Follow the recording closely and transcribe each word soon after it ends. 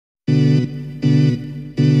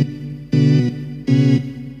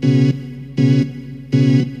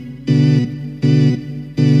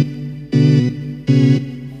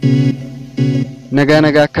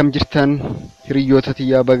nagaa akkam jirtan hiriyoota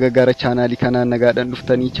tiyyaa baga gara chaanaalii kanaan nagaadhaan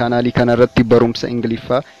dhuftanii chaanaalii kana irratti barumsa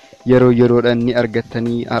ingliiffaa yeroo yeroodhaan ni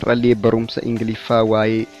argattanii har'allee barumsa ingliiffaa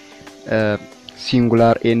waa'ee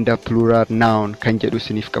singular and plural noun kan jedhu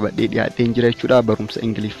isiniif qabadhee dhiyaadheen jira jechuudha. Barumsa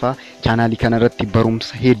ingliiffaa chaanaalii kana irratti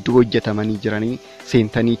barumsa hedduu hojjetamanii jiranii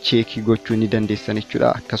seentanii cheekii gochuu ni dandeessan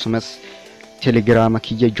jechuudha. Akkasumas telegiraama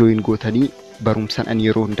kiyya join gootanii barumsan ani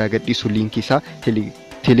yeroo hundaa gadhiisu linkii isaa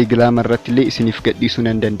Telegram irratti illee isiniif gadhiisuu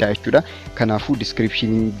nan danda'a jechuudha. Kanaafuu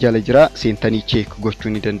description jala jira seentanii cheek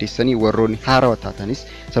gochuu ni dandeessanii. Warroonni haarawaa taatanis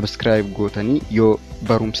subscribe gootanii yoo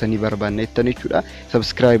barumsa ni barbaanna jettan jechuudha.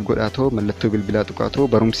 Subscribe godhaatoo mallattoo bilbilaa tuqaatoo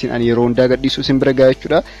barumsiin ani yeroo hundaa gadhiisu isin bira ga'a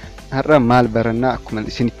jechuudha. Har'a maal barannaa akkuma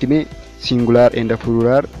isinitti hime singular and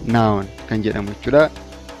plural noun kan jedhamu jechuudha.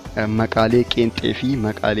 Maqaalee qeenxee fi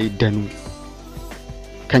maqaalee danuu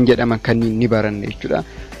kan jedhaman kanneen ni baranna jechuudha.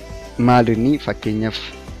 Maalinni fakkeenyaaf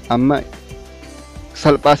amma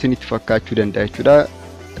salphaa isinitti fakkaachuu danda'a jechuudha.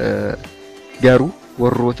 Garuu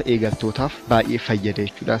warroota eegaltootaaf baay'ee fayyada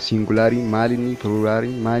jechuudha. Singulaariin maalinni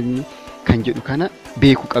pluraaliin maalinni kan jedhu kana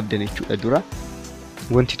beekuu qabdan jechuudha. Dura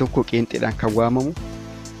wanti tokko qeenxeedhaan kan waamamu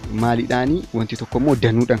maaliidhaanii wanti tokko immoo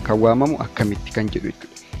danuudhaan kan waamamu akkamitti kan jedhu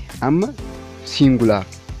jechuudha. Amma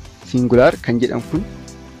singular kan jedhamu kun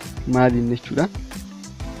maalinni jechuudha.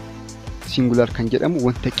 Singular kan jedhamu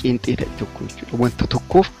wanta qeenxee ta'e tokko jechuudha. Wanta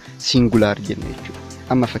tokkoof singular jenna jechuudha.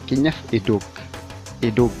 Amma fakkeenyaaf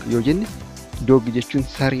dog yoo jenne dog jechuun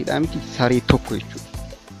sareedhaa miti saree tokko jechuudha.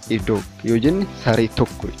 Dog yoo jenne saree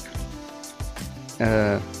tokko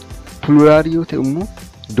jechuudha. Plural yoo ta'e immoo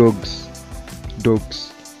dogs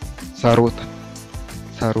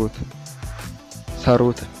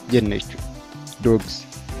saroota jenna jechuudha. Dogs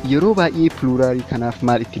yeroo baay'ee pluralii kanaaf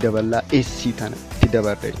maal itti daballaa s tana itti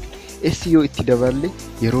dabarra jechuudha. S yoo itti daballe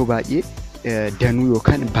yeroo baay'ee danuu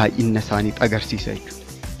yookaan baay'ina isaanii agarsiisa jechuudha.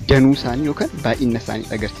 Danuu isaanii yookaan baay'ina isaanii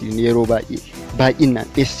agarsiisa yeroo baay'ee baay'inaan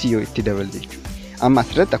S yoo itti daballe jechuudha. Amma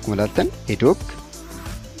asirratti akkuma ilaaltan dog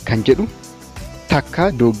kan jedhu takka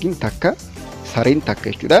doggiin takka sareen takka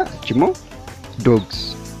jechuudha. Achimmoo dogs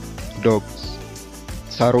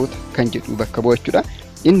saroota kan jedhu bakka bu'a jechuudha.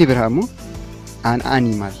 Inni biraa immoo an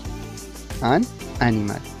animal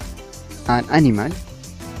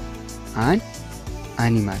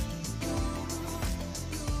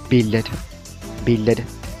beellada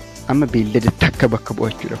amma beellada takka bakka bu'a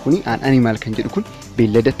jechuudha. Kuni an animal kan jedhu kun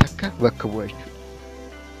beellada takka bakka bu'a jechuudha.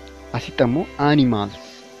 Asitti ammoo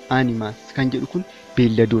animals kan jedhu kun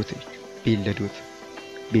beelladoota jechuudha.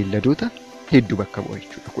 Beelladoota hedduu bakka bu'a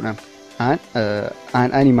jechuudha. Kun an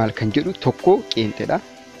animal kan jedhu tokko qeenxeedha.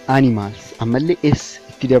 Animals ammallee s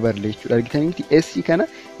itti daballe jechuudha. Argitanitti s kana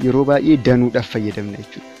yeroo baay'ee danuudhaaf fayyadamna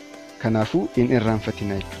jechuudha. Kanaafuu in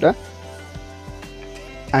irraanfatina jechuudha.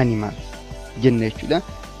 Animal jenna jechuudha.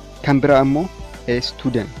 Kan biraa ammoo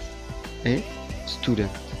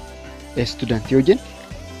student yoo jennu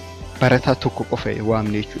barataa tokko qofa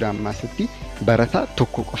waamne jechuudha. Ammaasitti barataa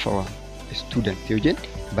tokko qofa waamne. Student yoo jennu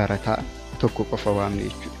barataa tokko qofa waamne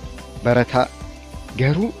jechuudha. Barataa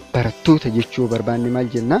garuu barattoota jechuu barbaanne maal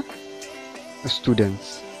jenna?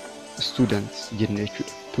 Students jenna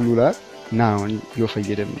jechuudha. Plural noun yoo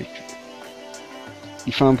fayyadamne jechuudha.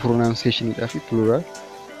 Ifaan pronunciation fi plural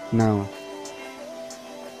noun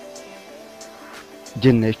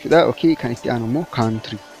jenna jechuudha. Okay, kan itti aanu immoo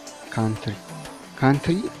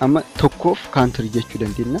country amma tokkoof country jechuu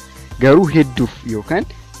dandeenya. Garuu hedduuf yookaan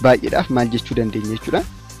baay'eedhaaf maal jechuu dandeenya jechuudha.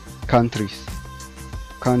 Countries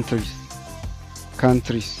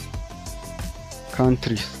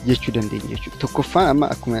jechuu dandeenya jechuudha. Tokkoffaan amma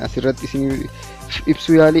akkuma asirratti isin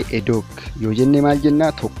ibsuu yaale dog yoo jenne maal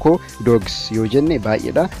jenna? Tokko dogs yoo jenne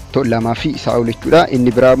baay'eedha. Lamaa fi isaa ol jechuudha.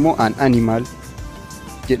 Inni biraa immoo an animal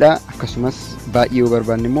jedha. Akkasumas baay'ee yoo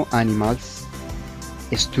barbaanne immoo animals.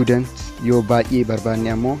 Student yoo baay'ee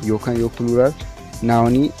barbaanne ammoo yookaan yoo plural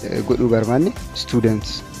noun godhuu barbaanne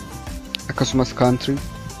students. Akkasumas country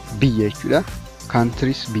biyya jechuudha.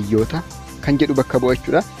 Countries biyyoota kan jedhu bakka bu'a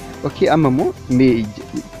jechuudha. Okay, amma immoo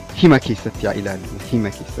hima keessatti yaa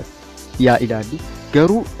ilaallu.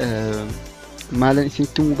 Garuu maalan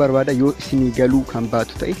isinitti himuu barbaada yoo isinii galuu kan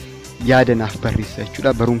baatu ta'e yaadanaaf barreessa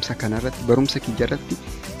jechuudha. Barumsa kanarratti barumsa kiyyaarratti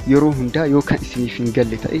yeroo hundaa yoo kan isiniif hin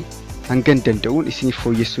galle ta'e hangan danda'uun isiniif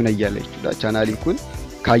fooyyessuu nan yaala jechuudha. Chaanaaliin kun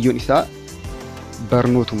kaayyoon isaa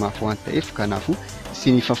barnootumaaf waan ta'eef kanaafuu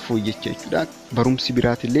isiniif fooyyechaa jechuudha. Barumsi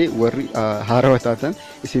biraatillee warri haarawaa taatan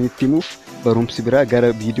isinitti himuuf barumsi biraa gara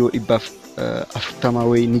viidiyoo 140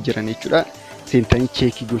 wayii ni jiran jechuudha. Seentanii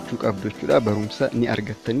cheekii gochuu qabdu jechuudha. Barumsa ni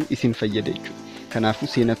argattanii isin fayyada jechuudha. Kanaafuu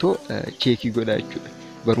seenatoo cheekii godhaa jechuudha.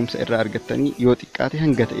 barumsa irraa argattanii yoo xiqqaate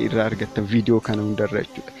hanga ta'e irraa argattan viidiyoo kana hundarra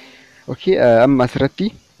jechuudha. Okay, amma asirratti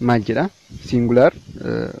maal jedha? Singular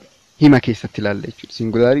hima keessatti ilaalla jechuudha.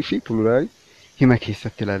 Singulaarii fi pluraalii hima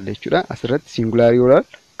keessatti ilaalla jechuudha. Asirratti singulaarii yoo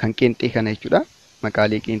ilaalu kan qeenxee kana jechuudha.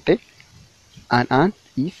 Maqaalee qeenxee. An ant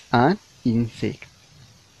is an insect.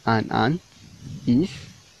 An ant is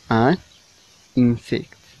an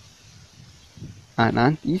insect. An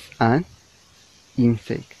ant is an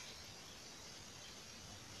insect.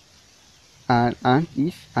 An ant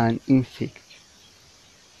is an insect.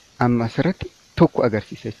 Amma asirratti tokko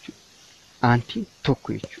agarsiisa jechuudha. Antiin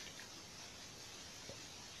tokko jechuudha.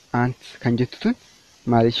 Ant kan jettu tun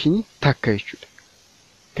maal ishiin takka jechuudha.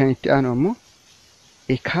 Kan itti aanu ammoo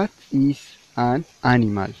a cat is an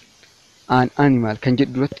animal. An animal kan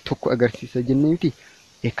jedhu duratti tokko agarsiisa jennee miti.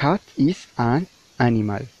 A cat is an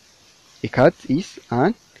animal. A cat is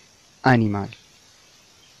an animal.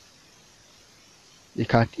 A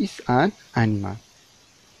cat is an animal.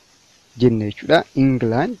 Jenne jechuudha.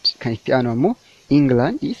 England kan itti aanu ammoo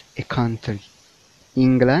England is a country.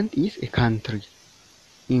 England is a country.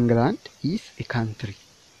 England is a country.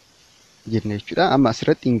 Jenne jechuudha. Amma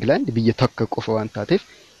asirratti England biyya takka qofa waan taateef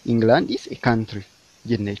England is a country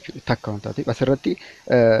jenne jechuudha. Takka waan taateef asirratti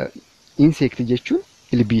insect jechuun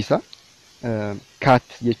ilbiisa. Cat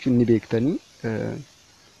jechuun ni beektanii.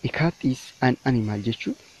 A cat is an animal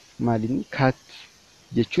jechuun maalinni cat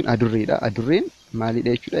jechuun adurreedha. Adurreen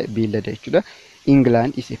maalidha jechuudha? Beellada jechuudha.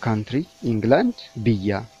 England is a country. England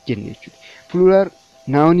biyya jenne jechuudha. Plural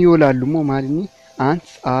noun yoo ilaallu immoo maalinni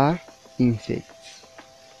ants are insects.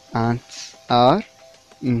 Ants are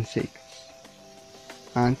insects.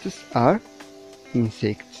 Ants are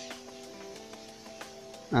insects.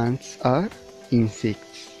 Ants are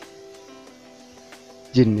insects.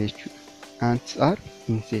 Jenne jechuudha. Ants are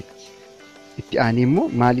insects. Itti aanee immoo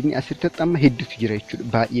maalinni asirratti amma hedduutu jira jechuudha.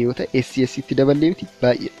 Baay'ee yoo ta'e SCS itti daballee miti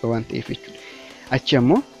baay'ee waan ta'eef jechuudha. Achi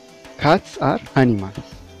ammoo cats are animals.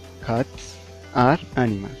 Cats are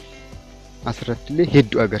animals. Asirratti illee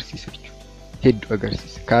hedduu agarsiisa jechuudha. Hedduu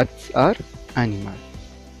agarsiisa. Cats are animals.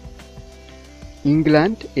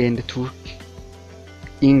 England and Turkey.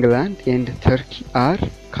 England and Turkey are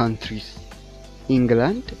countries.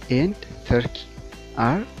 England and Turkey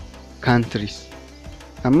are countries.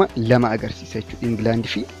 Amma lama agarsiisa jechuudha. England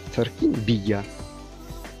fi Turkey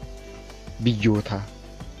biyyoota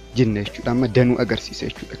jenne jechuudha. Amma danuu agarsiisa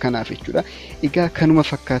jechuudha. Kanaaf jechuudha. Egaa kanuma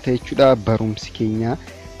fakkaata jechuudha. Barumsi keenya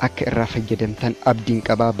akka irraa fayyadamtan abdiin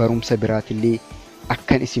qabaa. Barumsa biraatillee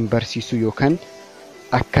akkan isin barsiisu yookaan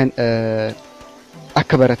akkan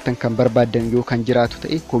akka barattan kan barbaadan yoo kan jiraatu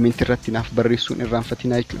ta'e koomentii irratti naaf barreessuun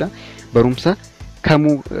irraanfatinaa jechuudha. Barumsa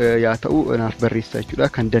kamuu yaa ta'u naaf barreessaa jechuudha.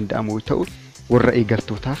 Kan danda'amu yoo ta'u warra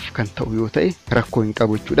eegaltootaaf kan ta'u yoo ta'e rakkoo hin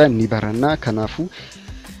qabu jechuudha. Ni barannaa. Kanaafuu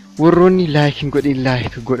warroonni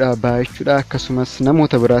like godhaa baa jechuudha. Akkasumas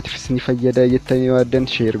namoota biraatiifis ni fayyada jettanii yaaddan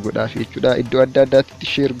share godhaaf jechuudha. Iddoo adda addaatti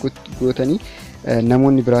share gootanii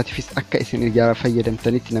namoonni biraatiifis akka isin irraa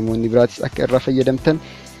fayyadamtanitti namoonni biraatis akka irraa fayyadamtan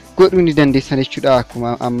godhuu ni dandeessan jechuudha.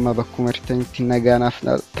 Akkuma amma bakkuma jirtanitti nagaanaaf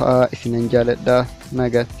ta'a. Isinan jaaladha.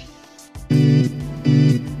 Nagaatti.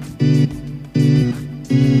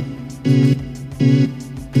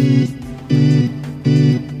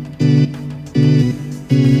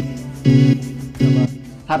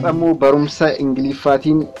 Har'ammoo barumsa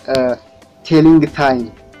Ingiliffaatiin telling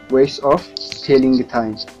time, ways of telling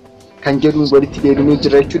time kan jedhuun walitti deebinee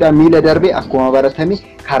jira jechuudha. Miila darbe akkuma baratame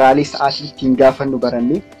karaalee sa'aatii ittiin gaafannu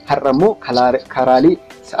baranne har'ammoo karaalee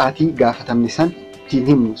sa'aatii gaafatamne san ittiin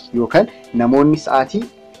himnu yookaan namoonni sa'aatii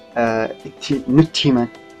itti nutti himan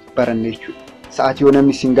baranne jechuudha. Sa'aatii yoo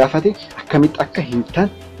namni isin gaafate akkamitti akka himtan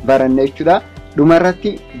baranne jechuudha.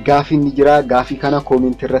 Dhumarratti gaafii ni jira. Gaafii kana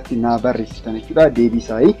koomentii irratti naaf barreessitan jechuudha. Deebii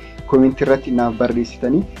isaa koomentii irratti naaf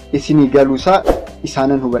barreessitanii isinii galuusaa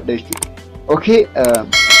isaanan hubadha jechuudha. Okay,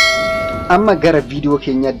 amma gara viidiyoo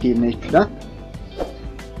keenya deemna jechuudha.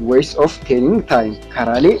 Ways of telling time,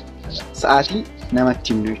 karaalee sa'aatii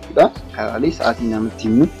namatti himnu jechuudha. Karaalee sa'aatii namatti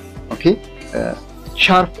himnu. Okay,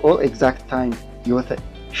 sharp or exact time yoo ta'e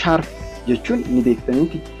sharp jechuun ni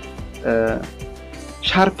beektaniiti.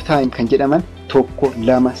 Sharp time kan jedhaman tokko,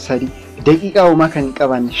 lama, sadi daqiiqaa homaa kan hin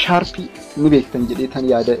qabanne sharpii ni beektan jedheetan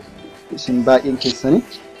yaada isin baay'een keessanii.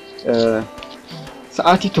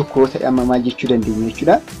 Sa'aatii tokko ta'e amma maal jechuu dandeenya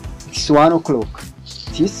jechuudha. It's 1 o'clock.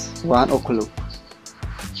 It is 1 o'clock.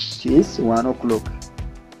 It is 1 o'clock.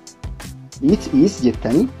 It is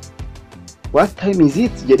jettanii what time is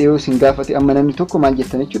it jedhee yoo isin gaafate amma namni tokko maal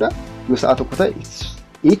jettan jechuudha. Yoo sa'a tokko ta'e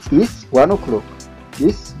it is 1 o'clock. It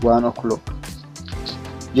is 1 o'clock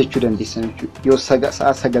jechuu dandeessan jechuudha. Yoo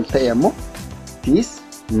sa'a 9 ta'e ammoo it is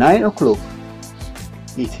 9 o'clock.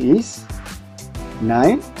 It is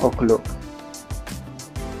 9 o'clock.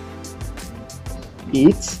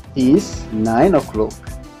 It is 9 o'clock.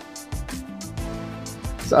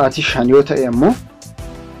 Sa'aatii 5 yoo ta'e ammoo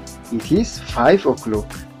it is 5 o'clock.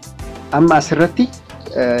 Amma asirratti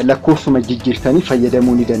lakkoofsuma jijjiirtanii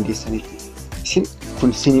fayyadamuu ni dandeessanii. Isin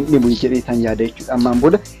kun sinin dhibu jedheetan yaada jechuudha. Ammaan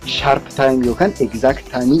booda sharp time yookaan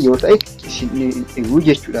exact time yoo ta'e isin dhibu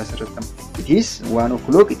jechuudha asirratti. It is 1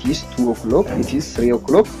 o'clock, it is 2 o'clock, it is 3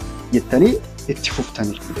 o'clock jettanii itti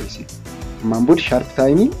fuftanii jechuudha isin. Ammaan booda sharp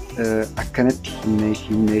time akkanatti himna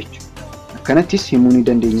jechuudha. Akkanattis himuu ni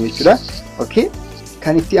dandeenya jechuudha. Okay.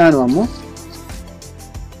 Kan itti aanu ammoo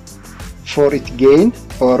for it gain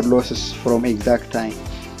or losses from exact time.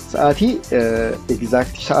 Sa'aatii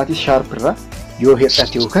exact sa'aatii sharp irraa yoo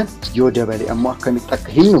hir'ate yookaan yoo dabale ammoo akkamitti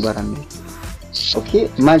akka himnu baranne. Okay,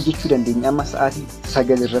 maal jechuu dandeenya amma sa'aatii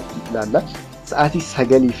 9 irratti ilaalla. Sa'aatii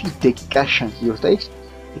 9 fi daqiiqaa 5 yoo ta'e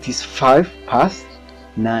it is 5 past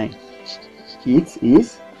 9. It is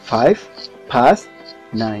 5 past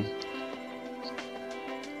 9.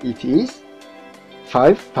 It is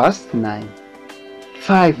 5 past 9.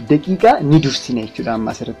 5 daqiiqaa ni dursine jechuudha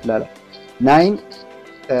amma asirratti ilaala. 9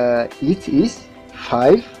 it is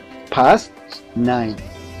 5 past 9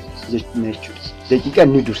 jechuudha. Daqiiqaa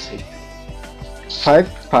ni durse. 5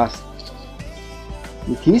 past.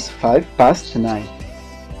 It is 5 past 9.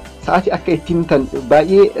 Sa'aatii akka ittiin tan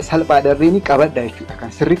baay'ee salphaadhaan ni qabadha jechuudha. Kan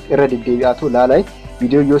sirriitti irra deddeebi'aatoo laalaa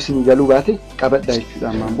viidiyoo yoo isin galuu baate qabadha jechuudha.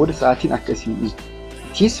 Ammaan booda sa'aatiin akka isin it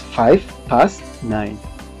is 5 past 9.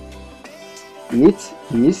 It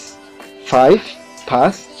is 5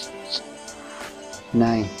 past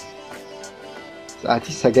 9.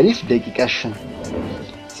 Sa'aatii 9 fi daqiiqaa 5.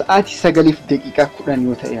 Sa'aatii 9 fi daqiiqaa 10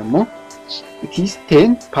 yoo ta'e ammoo it is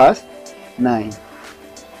 10 past 9.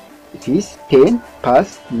 It is 10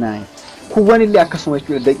 past 9. Kuwwan illee akkasuma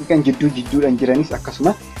jechuudha. Daqiiqaan jidduudhaan jiranis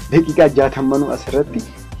akkasuma daqiiqaa 60 asirratti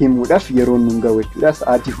himuudhaaf yeroo nun gahu jechuudha.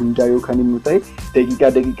 Sa'aatii hundaa yoo kan himnu ta'e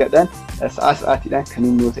daqiiqaadhaan sa'aatiidhaan kan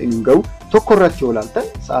himnu yoo ta'e nun gahu. Tokko irratti yoo ilaaltan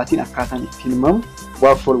sa'aatiin akkaataan itti himamu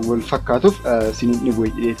waan wal fakkaatuuf sinin dhibu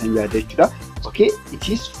jedheetan yaada jechuudha. Okay, it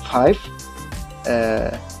is 5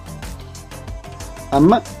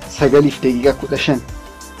 amma 9 fi daqiiqaa 15.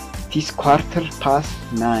 It is quarter past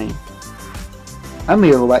 9. Amma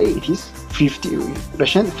yeroo baay'ee it is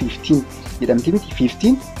 15 jedhamti miti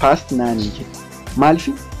 15 past 9 jedha. Maaliif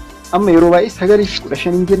amma yeroo baay'ee 9 fi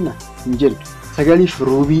 15 hin jenna hin jedhu. 9 fi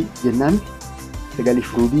ruubii jennaan 9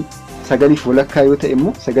 fi ruubii 9 fi walakkaa yoo ta'e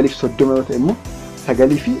immoo 9 fi 30 yoo ta'e immoo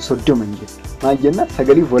 9 fi 30 hin jedhu. Maal jenna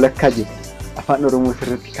 9 fi walakkaa jedha. Afaan Oromoo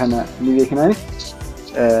irratti kana ni beeknaani.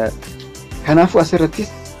 Kanaafuu asirrattis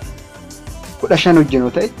 15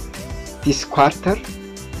 hojjennu ta'e this quarter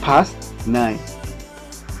past 9.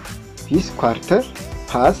 This quarter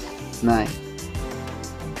past 9.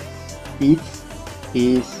 It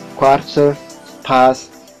is quarter past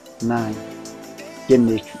 9.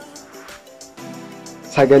 Jenne jechuudha.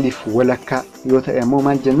 9 fi walakkaa yoo ta'e ammoo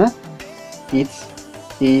maal jenna? It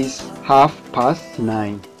is half past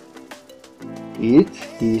 9. It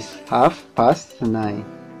is half past 9.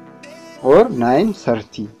 Or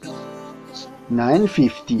 9:30.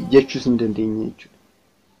 9:50 jechuus hin dandeenya jechuudha.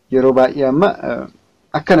 Yeroo baay'ee amma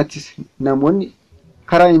akkanattis namoonni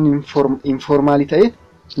karaa informaalii ta'e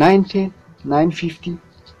 9:10, 9:50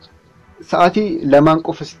 sa'aatii lamaan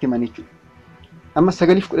qofa sitti himan jechuudha. Amma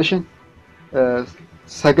 9:15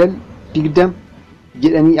 9:20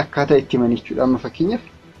 jedhanii akkaataa itti himan jechuudha. Amma fakkeenyaaf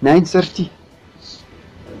 9:30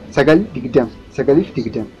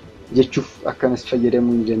 9:20 jechuuf akkanas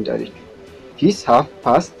fayyadamuu ni danda'a jechuudha. It is half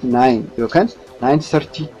past 9 yookaan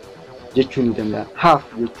 9:30 jechuu ni danda'a. Half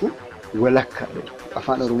jechuun walakkaa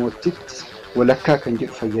afaan Oromootti walakkaa kan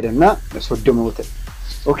jedhu fayyadamnaa 30 yoo ta'e.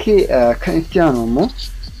 Okay, kan itti aanu ammoo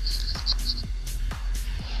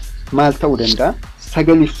maal ta'uu danda'a?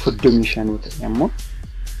 9:35 yoo ta'e ammoo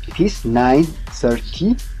it is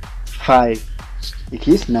 9:35. It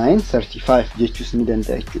is 9:35 jechuus ni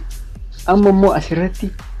danda'a jechuudha. Amma immoo asirratti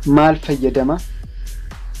maal fayyadama?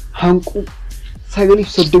 Hanquu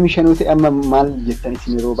 9:35 yoo ta'e amma maal jettan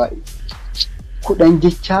isin yeroo baay'ee? 10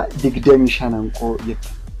 jechaa 25 hanqoo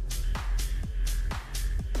jettan.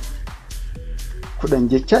 10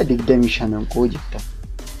 jechaa 25 hanqoo jettan.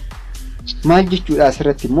 Maal jechuudha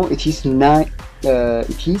asirratti immoo it is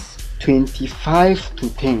 25 to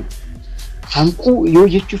 10. Hanquu yoo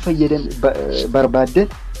jechuu fayyadam barbaadan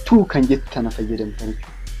 2 kan jettu tana fayyadamtan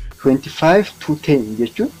jechuudha. 25 to 10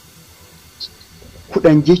 jechuun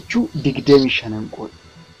 10 jechuu 25 hanqoo.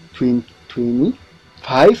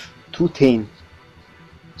 25 to 10.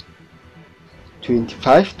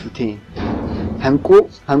 25 to 10.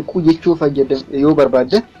 Hanquu jechuu fayyadam yoo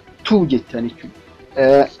barbaadan 2 jechaan jechuudha.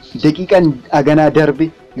 Daqiiqaan aganaa darbe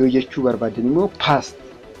yoo jechuu barbaadan immoo past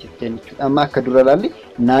jechaan jechuudha. Amma akka dura ilaalle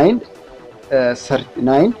 9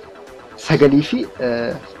 sagalii fi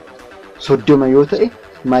 30 yoo ta'e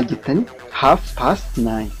maal jettanii half past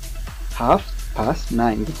 9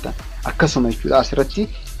 jettan. Akkasuma jechuudha.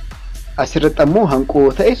 Asirratti ammoo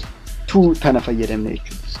hanqoo ta'e 2 tana fayyadamna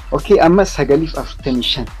jechuudha. Okay, amma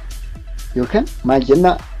 9:45 yookaan maal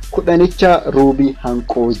jenna 10 jecha ruubii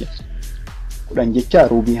hanqoo jedha. 10 jecha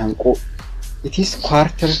ruubii hanqoo. It is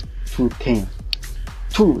quarter to 10.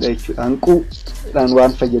 2 jechuudha. Hanquudhaan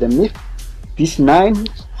waan fayyadamneef this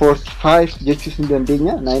 9:45 jechuus ni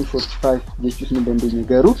dandeenya. 9:45 jechuus ni dandeenya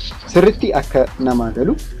garuu sirriitti akka namaa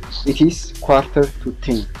galu it is quarter to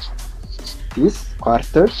 10. It is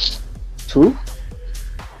quarter to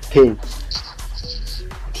 10.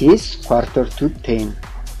 It is quarter to 10.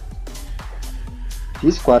 It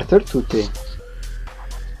is quarter to 10.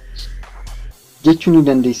 Jechuun ni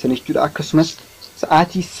dandeessan jechuudha. Akkasumas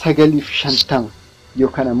sa'aatii 9:50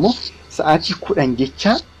 yookaan ammoo sa'aatii 10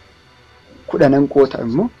 jecha 10 hanqoota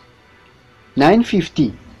immoo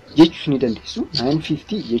 9:50 jechuus ni dandeessu.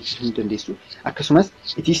 9:50 jechuus ni dandeessu. Akkasumas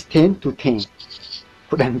it is 10 to 10.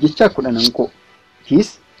 10 jecha 10 hanqoo. It is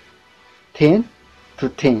 10 to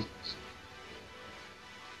 10.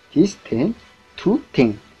 It is 10 to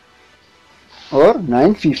 10. Or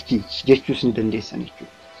 9:50 jechuus ni dandeessan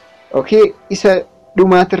jechuudha. Okay, isa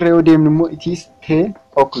dhumaatirra yoo deemnu immoo it is 10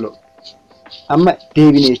 o'clock. Amma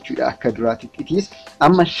deebine jechuudha akka duraatitti. It is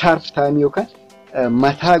amma sharp time yookaan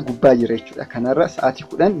mataa gubbaa jira jechuudha. Kanarra sa'aatii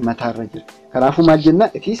 10 mataarra jira. Kanaafuu maal jenna?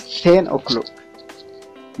 It is 10 o'clock.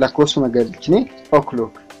 Lakkoofsuma galchine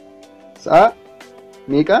o'clock. Sa'a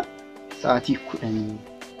meeqa? Sa'aatii 10.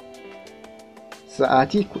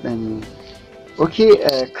 Sa'aatii 10. Okay,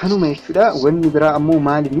 kanuma jechuudha. Wanni biraa ammoo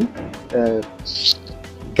maalini?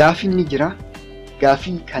 Gaafiin ni jira.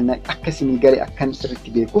 Gaafii kana akkasii gale akkan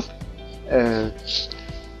sirriitti beekuuf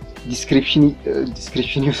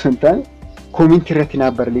description yoo santaan comment irratti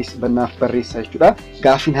naaf barreessaa jechuudha.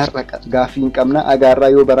 Gaafiin har'a gaafiin qabna agaarraa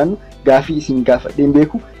yoo barannu gaafii isin gaafadheen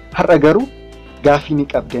beeku har'a garuu gaafii ni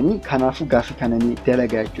qabdanii kanaafuu gaafii kana ni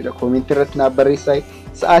dalagaa jechuudha. Comment irratti naaf barreessaa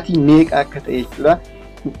sa'aatii meeqa akka ta'e jechuudha.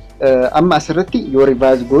 Amma asirratti yoo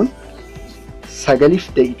revise goon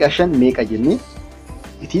 9:5 meeqa jennee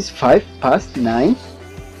it is 5 past 9.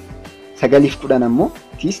 9:10 ammoo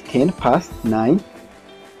it is 10 past 9.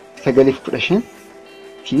 9:15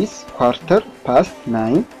 it is quarter past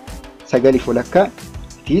 9. 9:10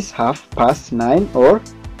 it is half past 9 or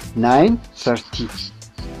 9:30.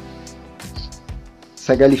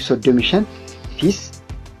 9:35 it is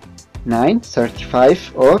 9:35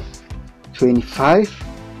 or 25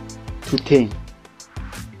 to 10.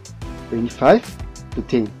 25 to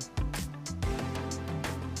 10.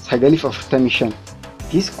 9:45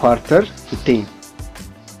 it is quarter to 10.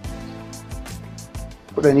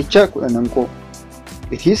 10 jecha 10 hanqoo.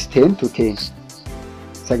 It is 10 to 10.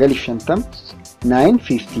 9:50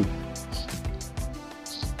 9:50.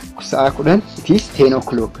 Sa'a 10 it is 10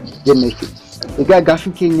 o'clock jenna jechuudha. Egaa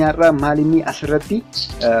gaafiin keenyaarraa maalinni asirratti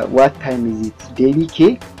what time is it? Deebii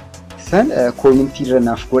kee san commentii irra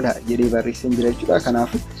naaf godha jedhee barreessan jira jechuudha.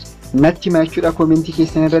 Kanaafuu natti himaa jechuudha commentii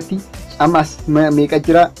keessan irratti. Amma meeqa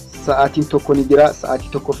jira? Sa'aatiin tokko ni jira, sa'aatii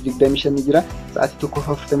 1:25 ni jira, sa'aatii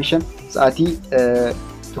 1:45, sa'aatii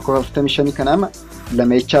 1:45 kana amma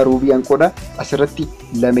lama jecha ruubii hanqoodha. Asirratti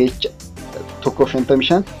lama jecha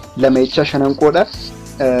 1:55, lama jecha 5 hanqoodha.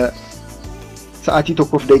 Sa'aatii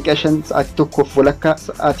 1:5, sa'aatii 1:walakkaa,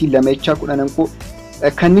 sa'aatii lama jecha 10 hanqoo.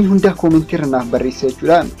 Kanneen hunda commentii irra naaf barreessaa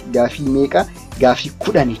jechuudha. Gaafii meeqa? Gaafii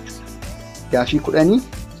 10 jechuudha. Gaafii 10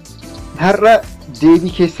 har'a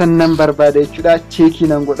deebii keessan nan barbaada jechuudha. Cheekii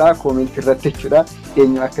nan godhaa comment irratti jechuudha.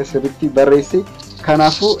 Eenyu akka sirriitti barreesse.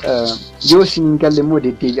 Kanaafuu yoo isin hin galle immoo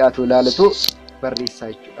deddeebi'aatoo ilaalatoo barreessaa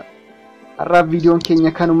jechuudha. Har'aaf viidiyoon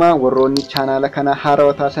keenya kanuma. Warroonni chaanaala kana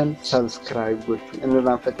haarawaa taatan subscribe gochuun hin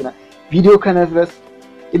irraanfatina. Viidiyoo kanas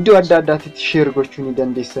iddoo adda addaatti share gochuu ni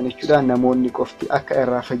dandeessan jechuudha. Namoonni qofti akka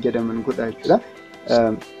irraa fayyadaman godha jechuudha.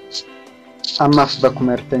 Ammaaf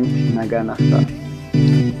bakkuma jirtanitti nagaa naaf ta'a.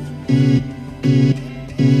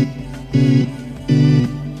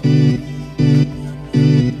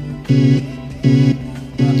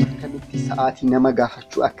 Sa'aatii nama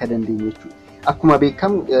gaafachuu akka dandeenye jechuudha. Akkuma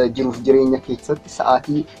beekamu jiruuf jireenya keessatti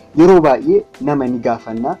sa'aatii yeroo baay'ee nama ni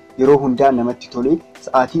gaafanna. Yeroo hundaa namatti tolee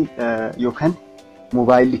sa'aatii yookaan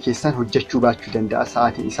mobaayilii keessan hojjechuu baachuu danda'a.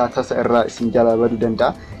 Sa'aatiin isaa tasa irraa isin jalaa baduu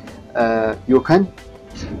danda'a. Yookaan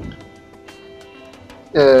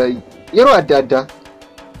yeroo adda addaa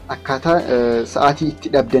akkaataa sa'aatii itti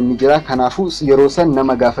dhabdan ni jira. Kanaafuu yeroo san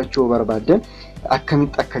nama gaafachuu barbaadan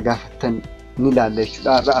akkamitti akka gaafattan ni ilaalla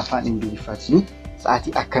jechuudha. Har'a afaan Ingiliffaatiin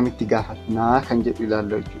sa'aatii akkamitti gaafatnaa kan jedhu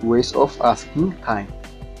ilaalla jechuudha. Ways of asking time.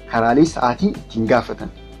 Karaalee sa'aatii ittiin gaafatan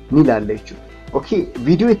ni ilaalla jechuudha. Okay,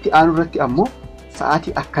 viidiyoo itti aanu irratti ammoo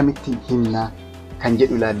sa'aatii akkamitti himnaa kan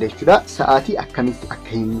jedhu ilaalla jechuudha. Sa'aatii akkamitti akka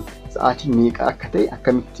himnu, sa'aatii meeqa akka ta'e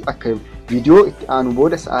akkamitti akka himnu. Viidiyoo itti aanu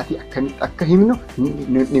booda sa'aatii akkamitti akka himnu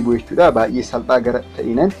ni bu'u jechuudha. Baay'ee salphaa gara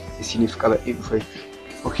ta'inaan isiniif qabadhee dhufa jechuudha.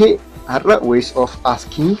 Okay, har'a ways of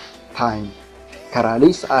asking time.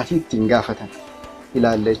 Karaalee sa'aatii ittiin gaafatan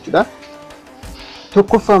ilaalla jechuudha.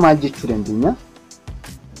 Tokkoffaa maal jechuu dandeenya?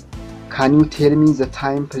 Can you tell me the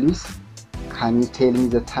time please? Can you tell me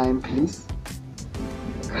the time please?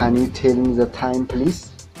 Can you tell me the time please?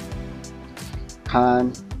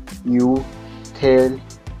 Can you tell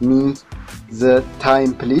me the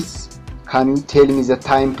time please? Can you tell me the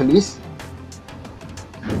time please?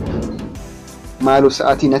 Maaloo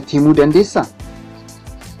sa'aatii natti himuu dandeessaa?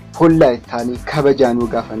 Hollaa ittaanii kabajaan yoo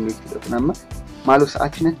gaafannu jechuudha. Amma maaloo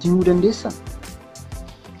sa'aatii natti himuu dandeessaa?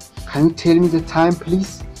 Can you tell me the time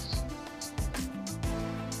please?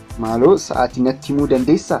 Maaloo sa'aatii natti himuu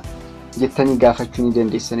dandeessaa jettanii gaafachuu ni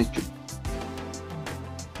dandeessan jechuudha.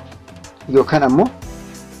 Yookaan ammoo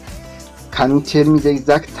can you tell me the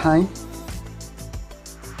exact time?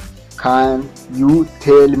 Can you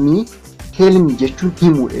tell me? Tell me jechuun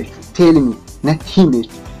himuudha jechuudha. Tell me natti himi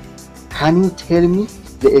jechuudha. Can you tell me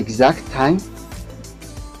the exact time?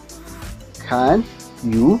 Can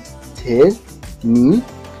you tell me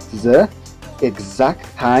the exact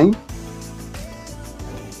time?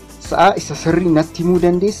 Sa'a isa sirrii natti himuu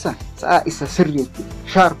dandeessaa? Sa'a isa sirrii jechuudha.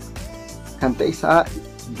 Sharp kan ta'e sa'a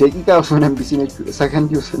daqiiqaa osoo hin hambisin jechuudha.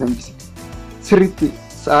 Sakandii osoo hin hambisin. Sirriitti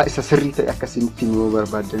sa'a isa sirrii ta'e akkasitti himuu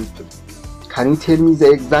barbaadan jechuudha. Can you tell me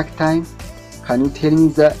the exact time? Can you tell me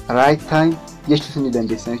the right time? Jechuu ni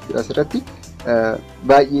dandeessan jechuudha. Asirratti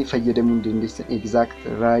baay'ee fayyadamuu ni dandeessan. Exact,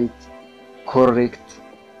 right, correct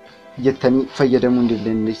jettanii fayyadamuu ni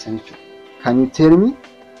dandeessan jechuudha. Can you tell me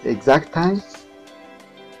the exact time?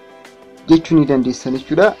 Jechuu ni dandeessan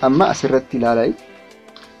jechuudha. Amma asirratti ilaalaa.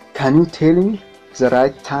 Can you tell me the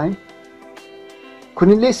right time?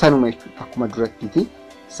 Kunillee sanuma jechuudha. Akkuma durattiiti.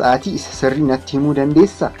 Sa'aatii isa sirrii natti himuu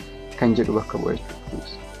dandeessaa kan jedhu bakka bu'a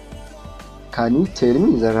jechuudha. Can you tell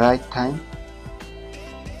me the right time?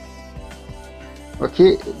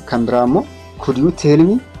 Okay, kan biraa immoo could you tell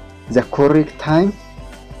me the correct time?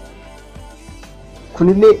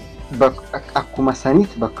 Kunillee akkuma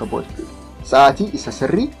saniitti bakka bu'a jechuudha. Sa'aatii isa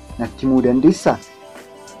sirrii natti himuu dandeessaa?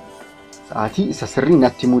 Sa'aatii isa sirrii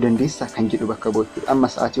natti himuu dandeessaa kan jedhu bakka bu'a jechuudha. Amma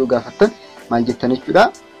sa'aatii yoo gaafattan maal jettan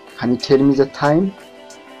jechuudha? Can you tell me the time?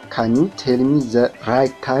 Can you tell me the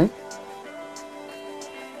right time?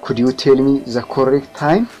 Could you tell me the correct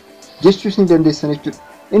time? Jechuus ni dandeessan jechuudha.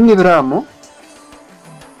 Inni biraa immoo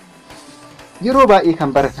yeroo baay'ee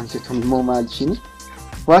kan baratamsitu immoo maal ishini?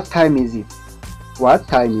 What time is it? What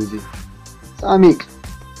time is it? Sa'a meeqa?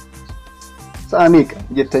 Sa'a meeqa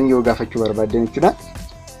jettanii yoo gaafachuu barbaadan jechuudha.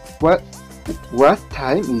 What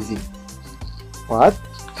time is it? What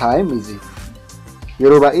time is it?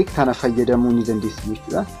 Yeroo baay'ee kana fayyadamuu ni dandeessan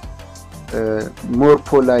jechuudha. More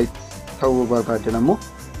polite ta'uu barbaadan ammoo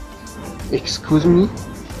excuse me,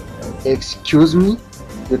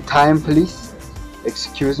 the time please.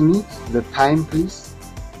 Excuse me, the time please.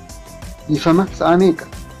 Ifama sa'a meeqa?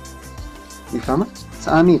 Ifama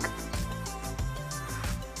sa'a meeqa?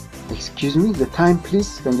 Excuse me, the time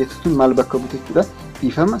please kan jettuun maal bakka buute jechuudha.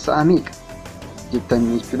 Ifama sa'a meeqa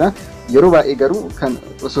jettanii jechuudha. Yeroo baay'ee garuu kan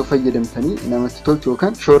osoo fayyadamtanii namatti tolchu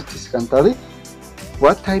yookaan shortis kan taate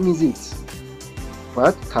what time is it?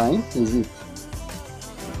 What time is it?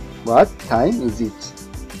 What time is it?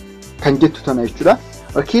 Kan jettu tana jechuudha.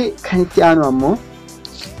 Okay, kan itti aanu ammoo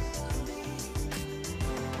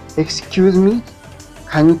excuse me,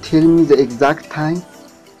 can you tell me the exact time?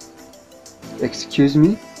 Excuse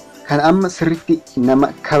me, kan amma sirriitti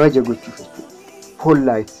nama kabaja gochuuf jechuudha.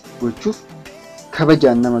 Polite gochuuf,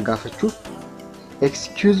 kabajaan nama gaafachuuf.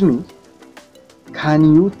 Excuse me, can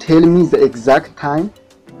you tell me the exact time?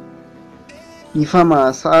 Ifama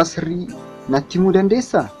sa'a sirrii natti himuu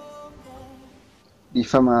dandeessaa?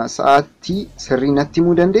 Ifama sa'aatii sirrii natti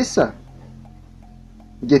himuu dandeessaa?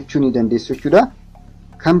 Jechuu ni dandeessu jechuudha.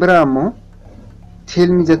 Kan biraa immoo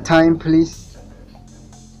tell me the time please.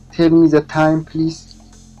 Tell me the time please.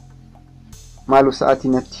 Maaloo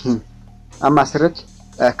sa'aatii natti himi. Amma asirratti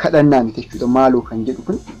kadhannaa miti jechuudha. Maaloo kan jedhu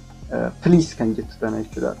kun please kan jettu tana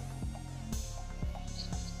jechuudha.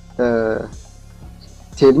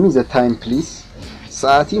 Tell me the time please.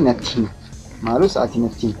 sa'aatii natti himi. Maaloo sa'aatii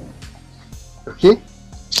natti himi. Okay?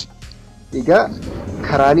 Egaa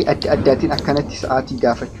karaalee adda addaatiin akkanatti sa'aatii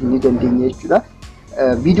gaafachuu ni dandeenya jechuudha.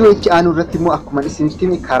 Viidiyoo itti aanu irratti immoo akkuma isinitti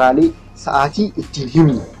hime karaalee sa'aatii ittiin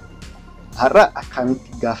himnu har'a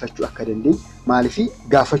akkamitti gaafachuu akka dandeenyu maaliif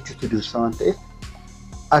gaafachuutu dursa waan ta'eef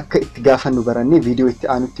akka itti gaafannu barannee viidiyoo itti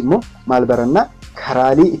aanutti immoo maal barannaa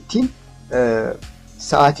karaalee ittiin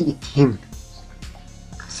sa'aatii itti himnu.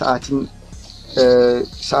 Sa'aatiin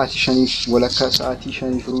sa'aatii 5 walakkaa, sa'aatii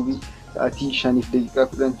 5 ruubii, sa'aatii 5 daqiiqaa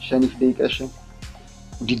 10, 5 daqiiqaa 5,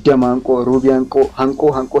 20 hanqoo, ruubii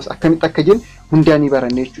hanqoos akkamitti akka jennu hundaanii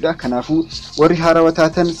barannee jechuudha. Kanaafuu warri haarawaa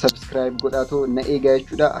taatan subscribe godhaatoo na eegaa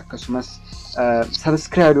jechuudha. Akkasumas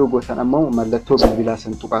subscribe yoo gootan ammoo mallattoo bilbilaa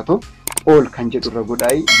san tuqaatoo all kan jedhu irra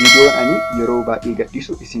godhaayi. Viidiyoon ani yeroo baay'ee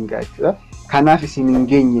gadhiisu isin ga'a jechuudha. Kanaaf isin hin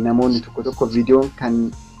geenye namoonni tokko viidiyoon kan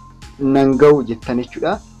nan ga'u jettan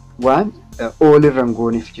jechuudha. Waan all irra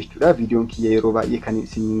gooneef jechuudha. Viidiyoon kiyya yeroo baay'ee kan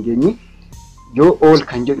isin hin geenye yoo all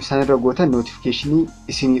kan jedhu sanirra gootan notificationii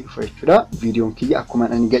isinii dhufa jechuudha. Viidiyoon kiyya akkuma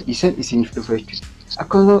ani gadhiisan isiniif dhufa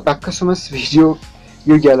jechuudha. Akkasumas viidiyoo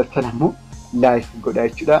yoo jaalattan ammoo like godhaa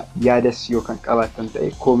jechuudha. Yaadas yoo kan qabaattan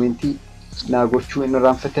ta'e koomentii naa gochuu hin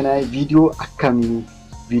irraanfatinaa. Viidiyoo akkamii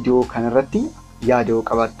viidiyoo kanarratti yaada yoo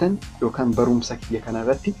qabaattan yookaan barumsa kiyya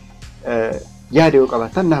kanarratti yaada yoo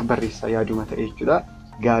qabaattan naaf barreessaa yaaduma ta'e jechuudha.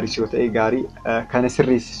 Gaarii yoo ta'e gaarii kana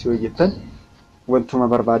sirreessis yoo jettan wantuma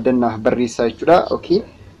barbaadan naaf barreessaa jechuudha. Okay.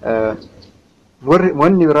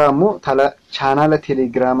 Wanni biraa immoo chaanaala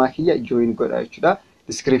teelegiraamaa kiyya join godhaa jechuudha.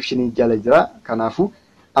 Descriptionii jala jira. Kanaafuu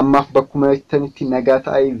ammaaf bakkuma jettanitti nagaa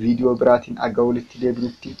ta'ee viidiyoo biraatiin aga walitti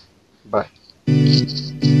deebinutti bye.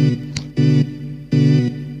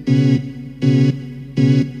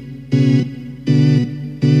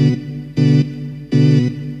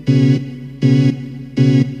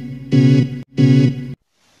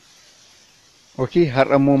 Okay,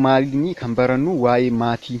 har'a immoo maalinni kan barannu waa'ee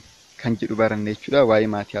maatii kan jedhu baranne jechuudha. Waa'ee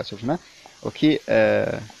maatii haasofna. Okay,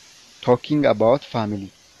 talking about family.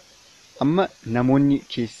 Amma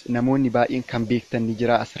namoonni baay'een kan beektan ni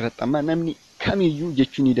jira asirratti. Amma namni kamiyyuu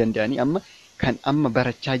jechuu ni danda'ani. Amma kan amma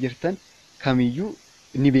barachaa jirtan kamiyyuu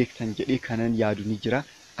ni beektan jedhee kanan yaadu ni jira.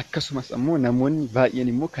 Akkasumas ammoo namoonni baay'een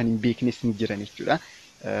immoo kan hin beeknes ni jiran jechuudha.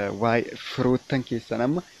 Waa'ee firoottan keessan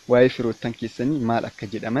amma waa'ee firoottan keessanii maal akka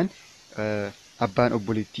jedhaman abbaan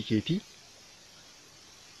obboleettii keetii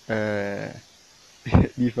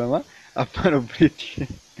dhiifama abbaan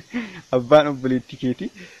obboleettii keetii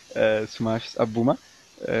sumaafis abbuma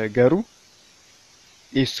garuu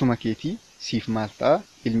eessuma keetii siif maal ta'a,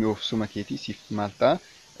 ilmi oofsuma keetii siif maal ta'a,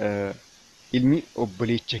 ilmi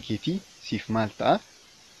obboleecha keetii siif maal ta'a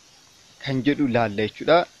kan jedhu laalla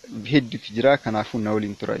jechuudha. Hedduutu jira. Kanaafuu na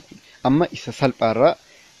waliin tura jechuudha. Amma isa salphaarraa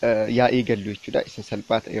yaa eegallu jechuudha. Isa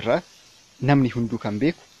salphaa ta'erraa namni hunduu kan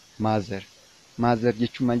beeku maazar. Maazar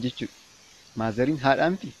jechuun maal jechuudha? Maazariin haadha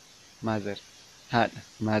miti? Maazar haadha.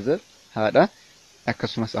 Maazar haadha.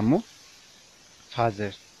 Akkasumas ammoo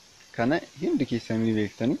faazar. Kana hundi keessanii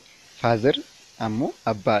beektanii. Faazar ammoo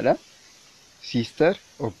abbaadha. Siistar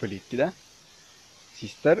obboleettidha.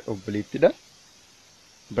 Siistar obboleettidha.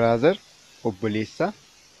 Brother obboleessa.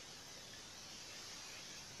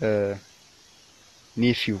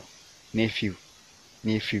 Nephew.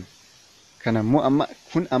 Kanammoo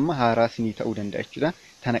kun amma haaraa sinii ta'uu danda'a jechuudha.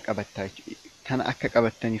 Tana qabattaa jechuudha. Tana akka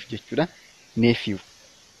qabattaniif jechuudha. Nephew.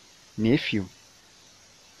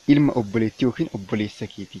 Ilma obboleettii yookiin obboleessa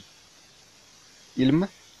keetii. Ilma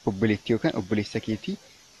obboleettii yookaan obboleessa keetii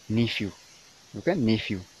nephew yookaan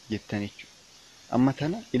nephew jettan jechuudha. Amma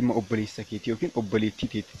tana ilma obboleessa keetii yookiin obboleettii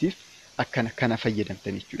keetiitiif akkana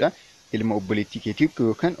fayyadamtan jechuudha. Ilma obboleettii keetii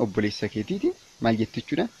yookaan obboleessa keetiitiin maal jettu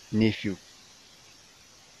jechuudha? Nephew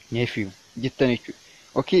jettan jechuudha.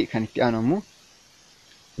 Okay, kan itti aanu ammoo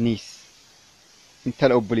niece.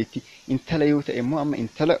 Intala obboleettii. Intala yoo ta'e immoo amma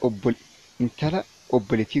intala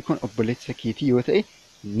obboleettii kun obboleessa keetii yoo ta'e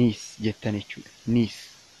niece jettan jechuudha. Niece.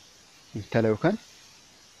 Intala yookaan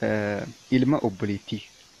ilma obboleettii.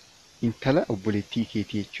 Intala obboleettii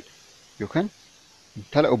keetii jechuudha. Yookaan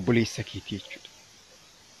intala obboleessa keetii jechuudha.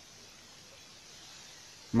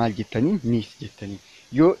 Maal jettanii? Niece jettanii.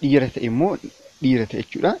 Yoo dhiira ta'e immoo dhiira ta'e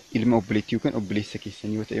jechuudha. Ilma obboleettii yookaan obboleessa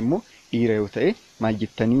keessan yoo ta'e immoo dhiira yoo ta'e maal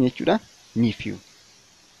jettanii jechuudha? Nephew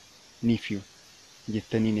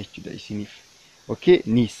jettanii jechuudha isiniif. Okay,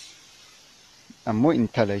 niece ammoo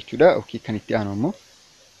intala jechuudha. Okay, kan itti aanu ammoo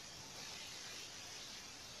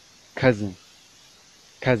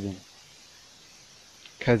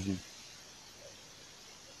cousin.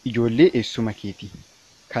 Ijoollee eessuma keetii.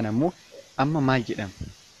 Kan ammoo amma maal jedhama?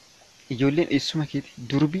 Ijoolleen eessuma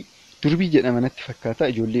keetii durbii jedhama natti fakkaata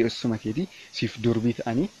ijoollee osuma keetii siif durbii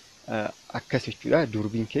ta'anii akkas jechuudha.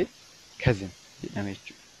 Durbiin kee cousin jedhama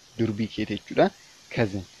jechuudha. Durbii kee jechuudha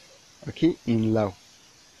cousin. Okay, in law.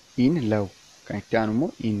 In law kan itti aanu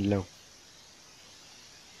immoo in law.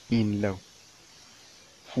 In law.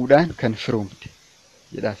 Fuudhaan kan firoomte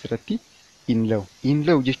jedha asirratti in law. In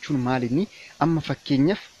law jechuun maal inni amma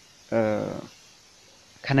fakkeenyaaf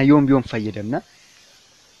kana yoom fayyadamna?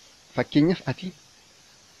 Fakkeenyaaf ati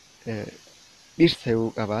dhirsa yoo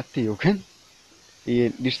qabaatte yookaan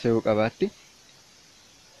dhirsa yoo qabaatte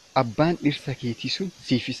abbaan dhirsa keetii sun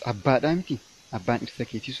siifis abbaadhaa miti. Abbaan dhirsa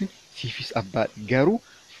keetii sun siifis abbaadha. Garuu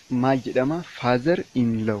maal jedhama? Father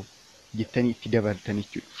in law jettanii itti dabaltan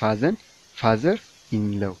jechuudha. Father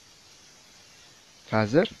in law.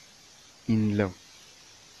 Father in law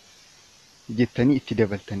jettanii itti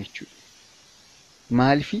dabaltan jechuudha.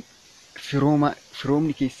 Maaliif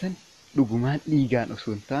firoomni keessan dhugumaan dhiigaan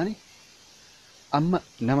osoo hin taane amma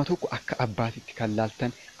nama tokko akka abbaatitti kan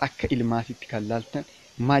laaltan, akka ilmaatitti kan laaltan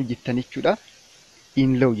maal jettan jechuudha?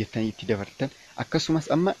 In law jettanii itti dabaltan. Akkasumas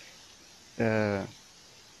amma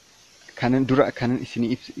kanan dura kanan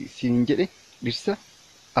isiniin jedhe dhirsa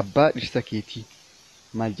abbaa dhirsa keetii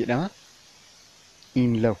maal jedhama?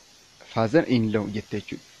 In law. Father in law jette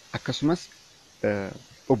jechuudha. Akkasumas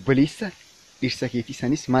obboleessa dhirsa keetii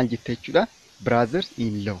sanis maal jette jechuudha? Brothers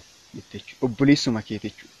in law jette jechuudha. Obboleessuma keetii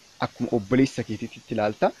jechuudha. Akkuma obboleessa keetiitti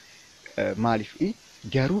ilaalta. Maaliif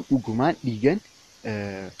garuu dhugumaan dhiigan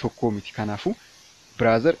tokkoo miti. Kanaafuu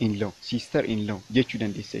brother in law, sister in law jechuu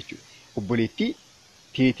dandeessa jechuudha. Obboleettii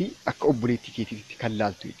keetii akka obboleettii keetiitti kan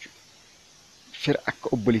laaltu jechuudha. Fira akka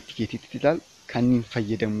obboleettii keetiitti ilaalu kanneen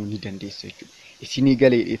fayyadamuu ni dandeessa jechuudha. Isinii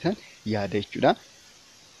galee dheetan yaada jechuudha.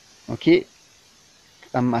 Okay.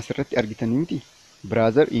 Amma asirratti argitanii miti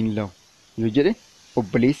brother in law yoo jedhe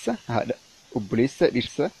obboleessa haadha, obboleessa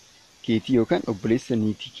dhirsa keetii yookaan obboleessa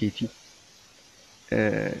niitii keetii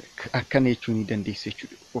akkana jechuu ni dandeessa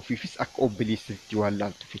jechuudha. Ofiifis akka obboleessatti waan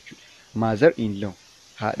laaltu jechuudha. Mother in law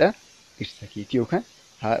haadha dhirsa keetii yookaan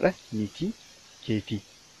haadha niitii keetii.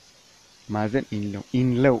 Mother in law. In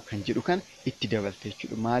law kan jedhu kan itti dabalte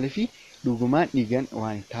jechuudha. Maaliif dhugumaan dhiigan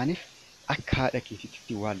waan hin taaneef akka haadha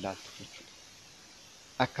keetiitti waan laaltu jechuudha.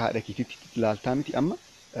 Akka haadha keetiitti ilaaltaa miti amma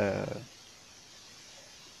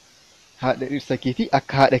haadha dhirsa keetii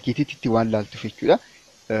akka haadha keetiitti waan laaltu jechuudha.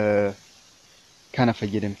 Kana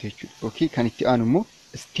fayyadamte jechuudha. Okay, kan itti aanu immoo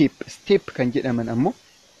step kan jedhaman ammoo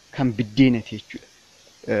kan biddeenati jechuudha.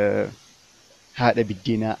 Haadha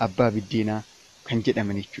biddeenaa, abbaa biddeenaa kan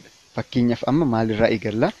jedhaman jechuudha. Fakkeenyaaf amma maalirraa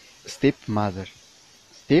eegalla? Step mother.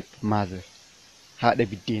 Step mother. Haadha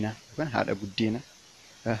biddeenaa yookaan haadha buddeenaa.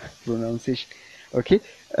 Pronunciation. Okay.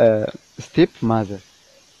 Step mother.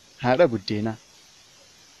 Haadha buddeenaa.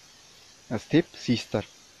 Step sister.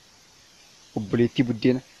 Obboleettii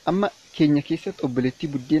buddeenaa. Amma keenya keessatti obboleettii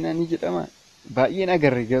buddeenaa ni jedhama. Baay'een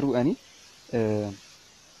agarre garuu ani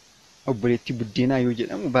obboleettii buddeenaa yoo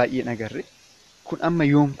jedhamu baay'een agarre. Kun amma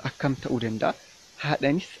yoom akkam ta'uu danda'a?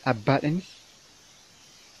 Haadhanis abbaadhanis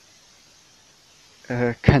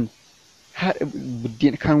kan haadha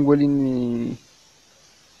buddeena kan waliin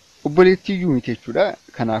obboleettii iyyuu miti jechuudha.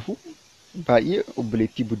 Kanaafuu baay'ee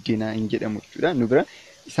obboleettii buddeenaa hin jedhamu jechuudha. Nu bira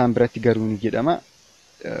isaan biratti garuu ni jedhama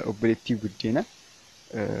obboleettii buddeenaa.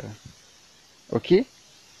 Okay.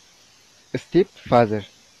 Step father.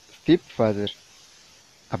 Step father.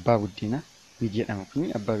 Abbaa buddeenaa ni jedhama.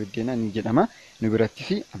 Kun abbaa buddeenaa ni jedhama. Nu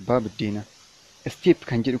birattis abbaa buddeenaa. Step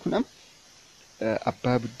kan jedhu kun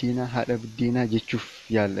abbaa buddeenaa, haadha buddeenaa jechuuf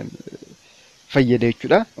yaalan fayyada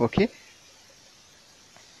jechuudha. Okay.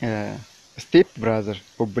 Step brother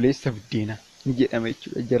obboleessa buddeenaa ni jedhama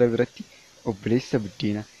jechuudha. Jara biratti obboleessa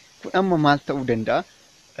buddeenaa. Kun amma maal ta'uu danda'a?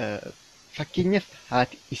 Fakkeenyaaf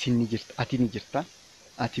haati isin ni jirta, ati ni jirta.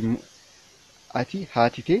 Ati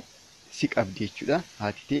haatitee si qabdi jechuudha.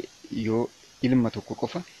 Haatitee yoo ilma tokko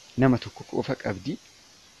qofa, nama tokko qofa qabdi.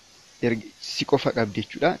 Si qofa qabdi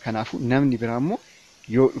jechuudha. Kanaafuu namni biraa immoo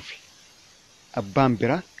yoo dhufe abbaan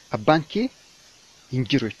biraa, abbaan kee hin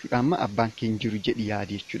jiru jechuudha. Amma abbaan kee hin jiru jedhi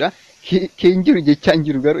yaadi jechuudha. Kee hin jiru jechaa hin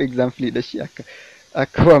jiru garuu example shi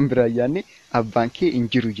akka waan biraa yaadne abbaan kee hin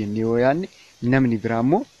jiru jennee yoo yaadne namni biraa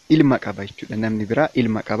immoo ilma qaba jechuudha. Namni biraa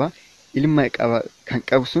ilma qaba. Ilma qaba kan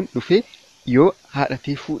qabu sun dhufee yoo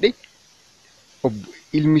haadhatee fuudhe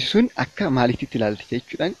ilmi sun akka maaliitti ilaalti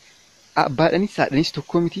jechuudha. Abbaadhanis haadhanis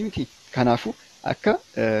tokko miti. Kanaafuu akka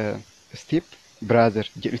step brother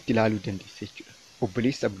jedhutti ilaaluu dandeessa jechuudha.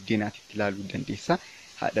 Obboleessa buddeenaatitti ilaaluu dandeessa.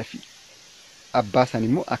 Haadha fi abbaa san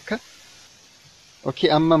immoo akka okay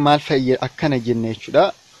amma maal fayyada akkana jenna jechuudha.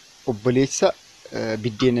 Obboleessa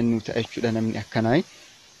biddeena nu ta'a jechuudha namni akkanaa.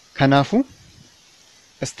 Kanaafu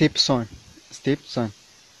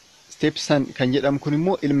stepson kan jedhamu kun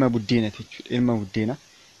immoo ilma buddeenati jechuudha. Ilma buddeena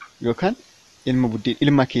yookaan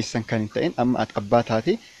ilma keessan kan hin ta'in amma ati abbaa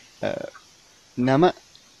taate nama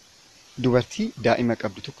dubartii daa'ima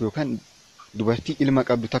qabdu tokko yookaan dubartii ilma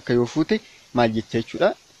qabdu takka yoo fuute maal jecha jechuudha.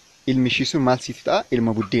 Ilmi ishii sun maal siiti ta'a?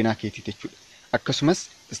 Ilma buddeenaa keetii jechuudha. Akkasumas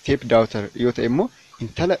step daughter yoo ta'e immoo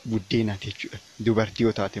intala buddeenaati jechuudha. Dubartii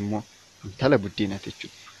yoo taate immoo intala buddeenaati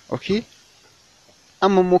jechuudha. Okay.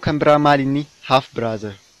 Amma immoo kan biraa maal inni? Half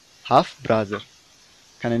brother.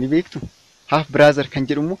 Kana ni beektu? Half brother kan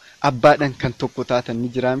jedhu immoo abbaadhaan kan tokko taatan ni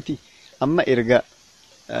jira miti. Amma erga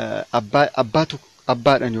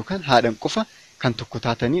abbaadhaan yookaan haadhaan qofa kan tokko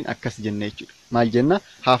taataniin akkas jenna jechuudha. Maal jenna?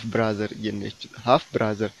 Half brother jenna jechuudha. Half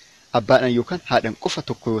brother abbaadhaan yookaan haadhaan qofa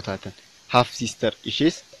tokko yoo taatan. Half sister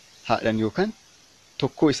ishees haadhaan yookaan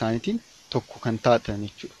tokko isaaniitiin tokko kan taatan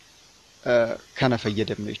jechuudha. Kana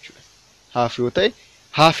fayyadamna jechuudha. Half yoo ta'e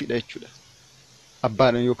halfidha jechuudha.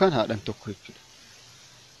 Abbaadhaan yookaan haadhaan tokko jechuudha.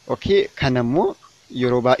 Okay, kanammoo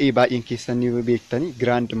yeroo baay'een keessan ni beektanii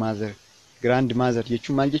grandmother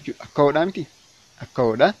jechuun maal jechuudha? Akka hoodhaa miti? Akka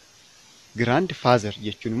hoodhaa. Grandfather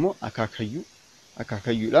jechuun immoo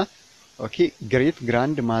akaakayyuudha. Okay, great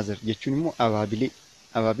grandmother jechuun immoo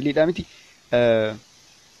abaabileedha miti?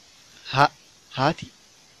 Haati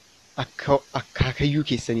akaakayyuu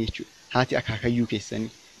keessanii jechuudha. Haati akaakayyuu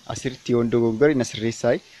keessanii. Asirratti yoo dogoggore na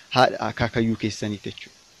sirreessaa haadha akaakayyuu keessaniiti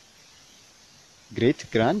jechuudha. Great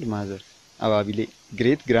grandmother abaabilee,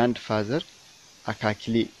 great grandfather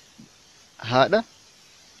akaakilee, haadha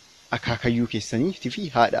akaakayyuu keessaniitii fi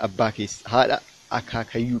haadha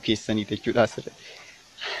akaakayyuu keessaniiti jechuudha asirratti.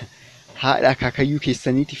 Haadha akaakayyuu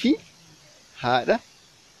keessaniitii fi haadha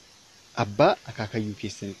abbaa akaakayyuu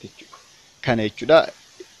keessaniiti jechuudha. Kana jechuudha.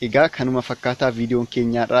 Egaa kanuma fakkaataa viidiyoon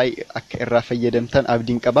keenyaarraa akka irraa fayyadamtan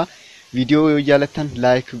abdiin qaba. Viidiyoo yoo jaalattan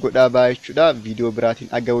like godhaa baa jechuudha. Viidiyoo biraatiin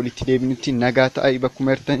aga walitti deebinutti nagaa ta'aa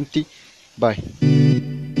bakkuma jirtanitti. Bye.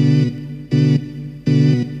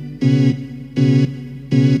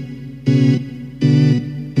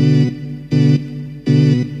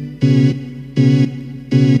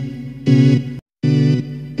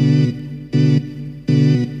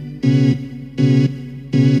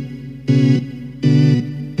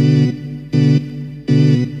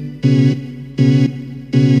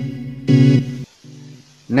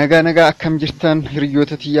 Nagaa akkam jirtan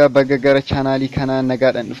hiriyoota tiyyaa baga gara chaanaalii kanaa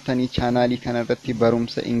nagaadhaan dhuftanii chaanaalii kana irratti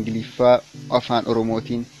barumsa ingiliiffaa afaan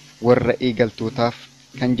oromotiin warra eegaltootaaf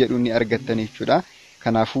kan jedhu ni argattan jechuudha.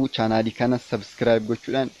 Kanaafuu chaanaalii kana subscribe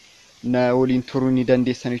gochuudhaan na waliin turuu ni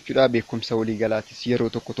dandeessan jechuudha. Beekumsa walii galaatis yeroo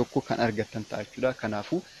tokko kan argattan ta'a jechuudha.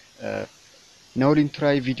 Kanaafuu na waliin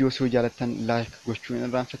turaa viidiyoo soo jaalattan like gochuun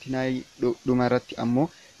irraanfatinaa dhuma irratti ammoo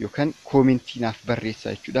yookaan koomentii naaf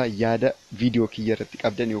barreessaa jechuudha. Yaada viidiyoo kiyya irratti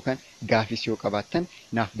qabdan yookaan gaafis yoo qabaattan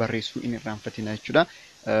naaf barreessuu hin irraanfatinaa jechuudha.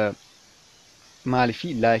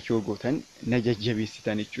 Maaliifii like yoo gootan na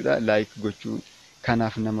jajjabeessitan jechuudha. Like gochuun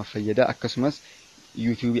kanaaf nama fayyada. Akkasumas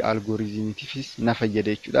YouTube algoritmiitiifis na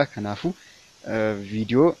fayyada jechuudha. Kanaafuu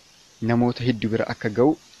viidiyoo namoota hedduu bira akka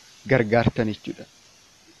ga'u gargaartan jechuudha.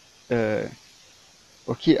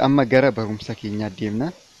 Okay, amma gara barumsa keenyaa deemna.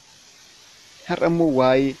 Har'a immoo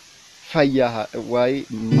waa'ee fayyaa waa'ee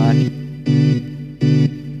maatii.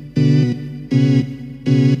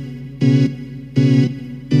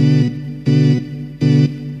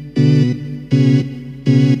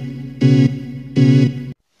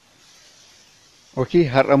 Okay,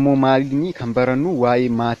 har'a immoo maalinni kan barannu waa'ee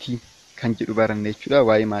maatii kan jedhu baranna jechuudha.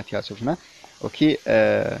 Waa'ee maatii haasofna. Okay,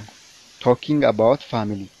 talking about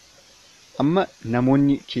family. Amma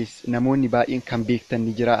namoonni baay'een kan beektan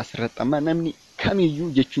ni jira asirratti. Amma namni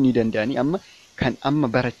kamiyyuu jechuu ni danda'ani. Amma kan amma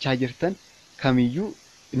barachaa jirtan kamiyyuu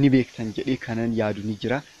ni beektan jedhee kanan yaadu ni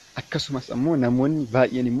jira. Akkasumas ammoo namoonni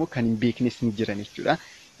baay'een immoo kan hin beeknes ni jiran jechuudha.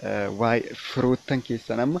 Waa'ee firoottan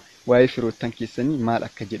keessan amma waa'ee firoottan keessanii maal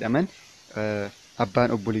akka jedhaman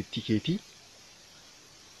abbaan obboleettii keetii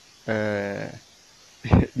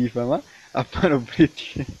dhiifama. Abbaan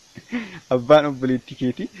obboleettii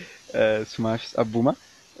keetii sumaafis abbuma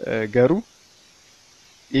garuu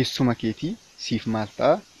eessuma keetii siif maal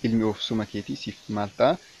ta'a? Ilmi oofsuma keetii siif maal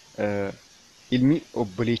ta'a? Ilmi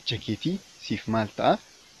obboleecha keetii siif maal ta'a?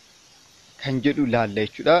 Kan jedhu laalla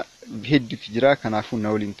jechuudha. Hedduutu jira. Kanaafuu na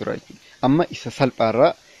waliin tura jechuudha. Amma isa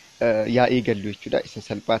salphaarraa yaa eegallu jechuudha. Isa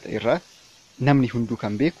salphaa ta'erraa namni hunduu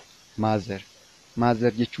kan beeku maazar.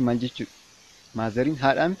 Maazar jechuun maal jechuudha? Maazariin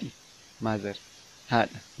haadha miti? Maazar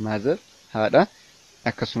haadha. Maazar haadha.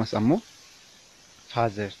 Akkasumas ammoo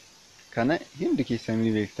father kana hundi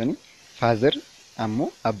keessanii beektanii. Father ammoo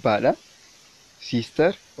abbaadha.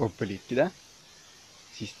 sister obboleettidha.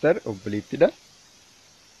 Sister obboleettidha.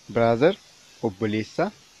 Brother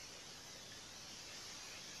obboleessa.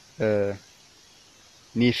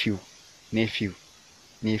 Nephew nephew.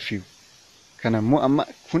 Kanammoo amma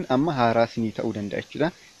kun amma haaraa isinii ta'uu danda'a jechuudha.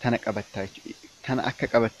 Tana qabattaa jechuudha. Tana akka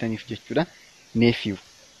qabattaniif jechuudha. Nephew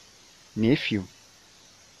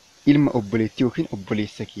ilma obboleettii yookiin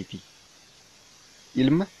obboleessa keetii.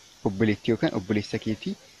 Ilma obboleettii yookaan obboleessa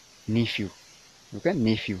keetii nephew yookaan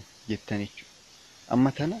nephew jettan jechuudha.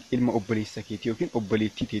 Amma tana ilma obboleessa keetii yookiin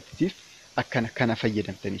obboleettii keetiitiif akkana kana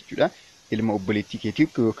fayyadamtan jechuudha. Ilma obboleettii keetii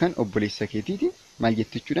yookaan obboleessa keetiiti maal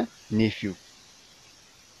jettu jechuudha?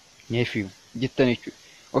 Nephew jettan jechuudha.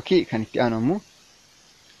 Okay, kan itti aanu ammoo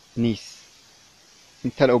niece.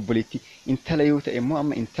 Intala obboleettii. Intala yoo ta'e immoo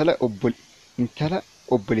amma intala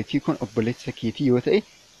obboleettii kun obboleessa keetii yoo ta'e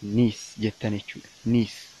niece jettan jechuudha.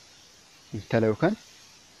 Niece. Intala yookaan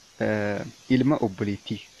ilma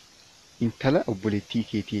obboleettii. Intala obboleettii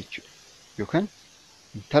keetii jechuudha. Yookaan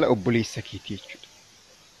intala obboleessa keetii jechuudha.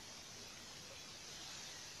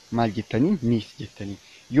 Maal jettanii? Niece jettanii.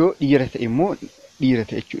 Yoo dhiira ta'e immoo dhiira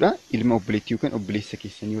ta'e jechuudha. Ilma obboleettii yookaan obboleessa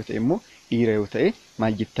keessanii yoo ta'e immoo dhiira yoo ta'e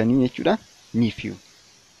maal jettanii jechuudha? Nephew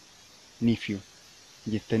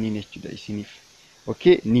jettanii jechuudha isiniif.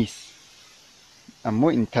 Okay, niece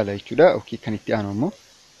ammoo intala jechuudha. Okay, kan itti aanu ammoo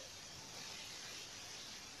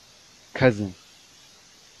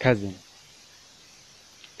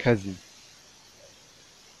cousin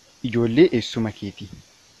ijoollee eessuma keetii.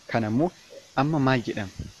 Kan ammoo amma maal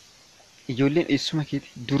jedhama? Ijoolleen eessuma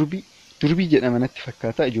keetii durbii jedhama natti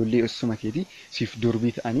fakkaata. Ijoollee eessuma keetii siif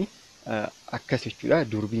durbii ta'anii akkas jechuudha.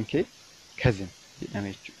 Durbiin kee cousin jedhama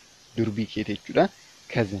jechuudha. Durbii keetii jechuudha.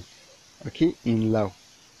 Cousin. Okay, in-law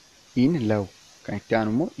kan itti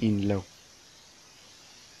aanu immoo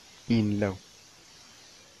in-law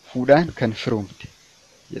fuudhaan kan firoomte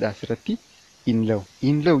jedha asirratti.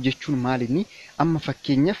 In-law jechuun maal inni? Amma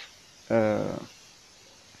fakkeenyaaf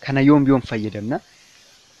kana yoom fayyadamna?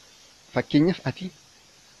 Fakkeenyaaf ati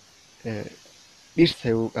dhirsa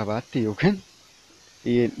yoo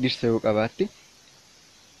qabaatte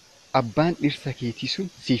abbaan dhirsa keetii sun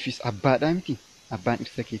siifis abbaadhaa miti? Abbaan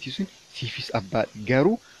dhirsa keetii sun siifis abbaadha.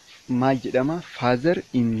 Garuu maal jedhama? Father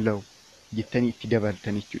in-law jettanii itti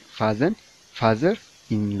dabaltan jechuudha. Father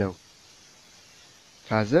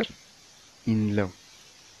in-law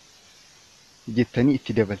jettanii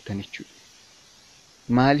itti dabaltan jechuudha.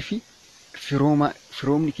 Maaliif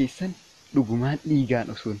firoomni keessan dhugumaan dhiigaan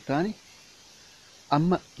osoo hin taane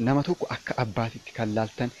amma nama tokko akka abbaatitti kan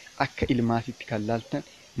laaltan, akka ilmaatitti kan laaltan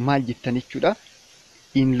maal jettan jechuudha?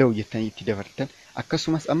 In-law jettanii itti dabaltan.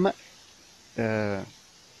 Akkasumas amma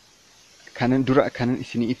kanan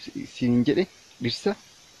isiniin jedhe dhirsa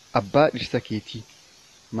abbaa dhirsa keetii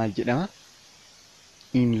maal jedhama?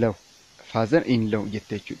 In-law. Father in-law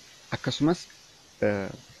jette jechuudha. Akkasumas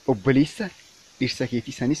obboleessa dhirsa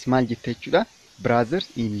keetii sanis maal jette jechuudha? Brother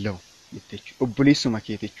in-law jette jechuudha. Obboleessuma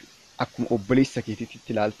keetii jechuudha. Akkuma obboleessa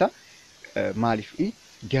keetiitti ilaalta. Maaliif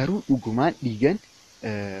garuu dhugumaan dhiigan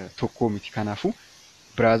tokkoo miti. Kanaafuu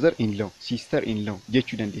brother in-law, sister in-law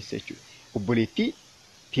jechuu dandeessa jechuudha. Obboleettii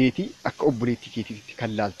keetii akka obboleettii keetiitti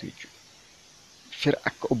kan laaltu jechuudha. Fira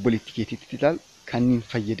akka obboleettii keetiitti ilaalu kanneen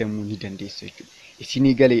fayyadamuu ni dandeessa jechuudha.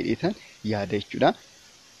 Isinii galee dheetan yaada jechuudha.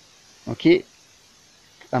 Okay,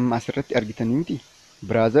 amma asirratti argitanii miti?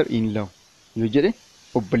 Brother in-law yoo jedhe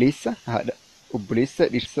obboleessa haadha, obboleessa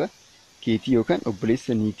dhirsa keetii yookaan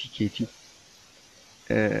obboleessa niitii keetii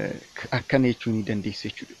akkana jechuu ni dandeessa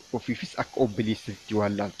jechuudha. Ofiifis akka obboleessatti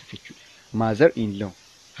waan laaltuuf jechuudha. Mother in-law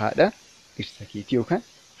haadha dhirsa keetii yookaan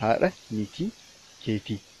haadha niitii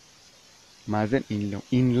keetii. Mother in-law.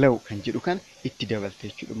 In-law kan jedhu kana itti dabalte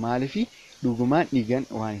jechuudha. Maaliif dhugumaan dhiigan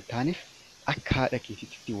waan hin taaneef akka haadha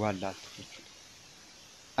keetiitti waan laaltuuf jechuudha.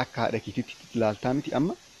 Akka haadha keetiitti ilaaltaa miti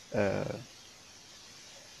amma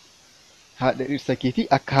haadha dhirsa keetii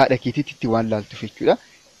akka haadha keetiitti waan laaltuuf jechuudha.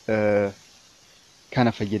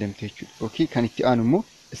 Kana fayyadamte jechuudha. Okay, kan itti aanu immoo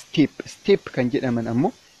step kan jedhaman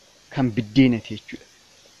ammoo kan biddeenati jechuudha.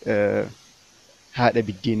 Haadha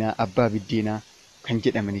biddeenaa, abbaa biddeenaa kan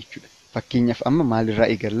jedhaman jechuudha. Fakkeenyaaf amma maalirraa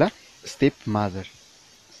eegalla? Step mother.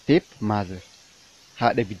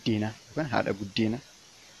 Haadha biddeenaa yookaan haadha buddeenaa.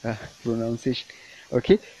 Pronunciation.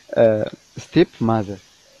 Okay, step mother.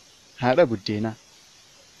 Haadha buddeenaa.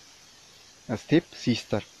 Step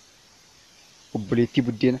sister. Obboleettii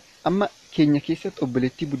buddeenaa. Amma keenya keessatti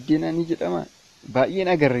obboleettii buddeenaa ni jedhama. Baay'een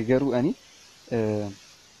agarre garuu ani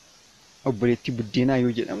obboleettii buddeenaa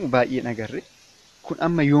yoo jedhamu baay'een agarre. Kun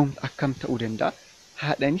amma yoom akkam ta'uu danda'a?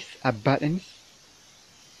 Haadhanis abbaadhanis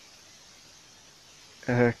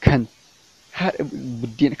kan haadha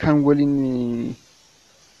buddeena kan waliin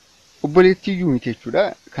obboleettii iyyuu miti jechuudha.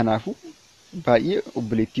 Kanaafuu baay'ee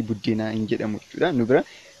obboleettii buddeenaa hin jedhamu jechuudha. Nu bira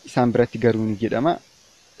isaan biratti garuu ni jedhama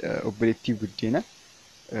obboleettii buddeena.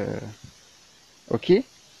 Okay.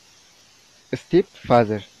 Step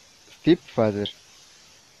father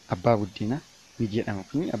abbaa buddeena ni jedhama.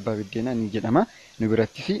 Kun abbaa buddeena ni jedhama. Nu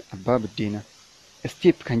birattis abbaa buddeena.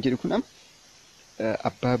 Step kan jedhu kun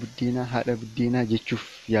abbaa buddeenaa haadha buddeenaa jechuuf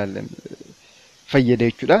yaalan fayyada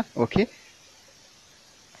jechuudha. Okay.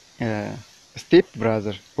 Step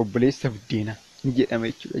brother obboleessa buddeenaa ni jedhama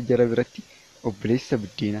jechuudha. Jara biratti obboleessa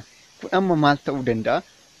buddeenaa. Kun amma maal ta'uu danda'a?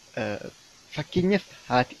 Fakkeenyaaf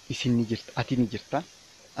haati isin ni jirta, ati ni jirta.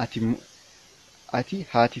 Ati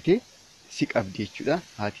haatitee si qabdi jechuudha.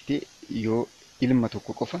 Haatitee yoo ilma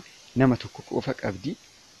tokko qofa nama tokko qofa qabdi.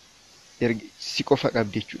 Si qofa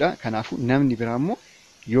qabdi jechuudha. Kanaafuu namni biraa immoo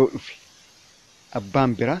yoo dhufe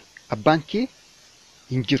abbaan kee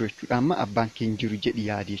hin jiru jechuudha. Amma abbaan kee hin jiru jedhi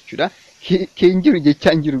yaadi jechuudha. Kee hin jiru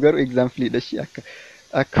jechaa hin jiru garuu egzaampiliidha ishee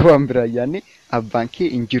akka waan biraa yaadne abbaan kee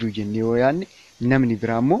hin jiru jennee yoo yaadne namni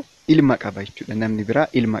biraa immoo ilma qaba jechuudha. Namni biraa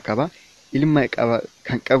ilma qaba. Ilma qaba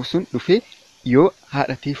kan qabu sun dhufee yoo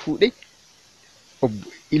haadhatee fuudhe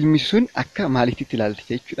ilmi sun akka maaliitti ilaalta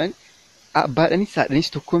jechuudha. Abbaadhanis haadhanis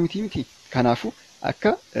tokko miti. Kanaafuu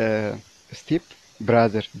akka step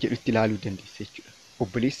brother jedhutti ilaaluu dandeessa jechuudha.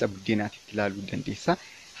 Obboleessa buddeenaatitti ilaaluu dandeessa.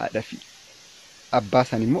 Haadha fi abbaa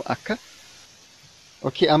san immoo akka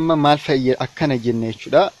amma maal fayyada akkana jenna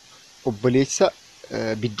jechuudha. Obboleessa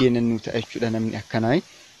biddeena nu ta'a jechuudha namni akkanaa.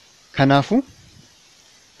 Kanaafuu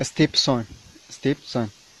step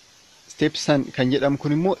son kan jedhamu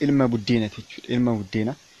kun immoo ilma buddeenaati jechuudha. Ilma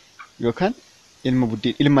buddeena yookaan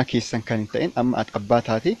ilma keessan kan hin ta'in amma abbaa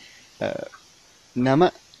taate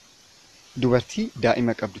nama dubartii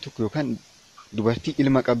daa'ima qabdu tokko yookaan dubartii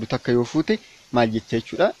ilma qabdu takka yoo fuute maal jecha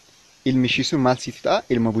jechuudha. Ilmi ishii sun maal siiti ta'a?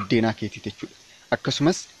 Ilma buddeenaa keetiiti jechuudha.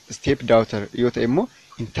 Akkasumas step daughter yoo ta'e immoo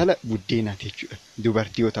intala buddeenaati jechuudha.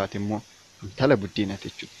 Dubartii yoo taate immoo intala buddeenaati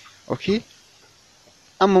jechuudha. Okay.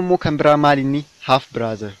 Amma immoo kan biraa maal inni half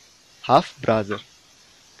brother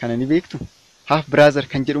kana ni beektu? Half brother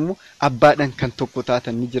kan jedhu immoo abbaadhaan kan tokko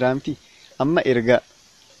taatan ni jira miti. Amma erga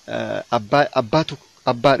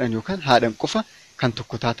abbaadhaan yookaan haadhaan qofa kan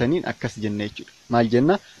tokko taataniin akkas jenna jechuudha. Maal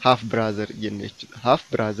jenna? Half brother jenna jechuudha. Half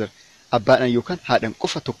brother abbaadhaan yookaan haadhaan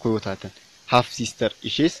qofa tokko yoo taatan. Half sister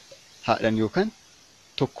ishees haadhaan yookaan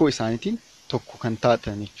tokko isaaniitiin tokko kan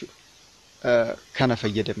taatan jechuudha. Kana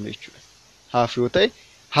fayyadamna jechuudha. Half yoo ta'e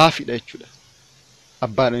halfidha jechuudha.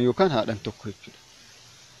 Abbaadhaan yookaan haadhaan tokko jechuudha.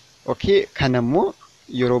 Okay. Kan ammoo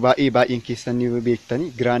yeroo baay'een keessan ni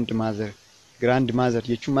beektanii grandmother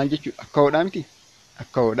jechuun maal jechuudha? Akkaawwadhaa miti?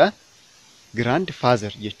 Akkaawwadhaa.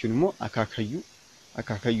 Grandfather jechuun immoo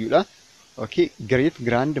akaakayyuudha. Okay. Great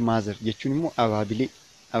grandmother jechuun immoo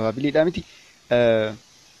abaabileedhaa miti?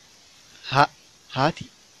 Haati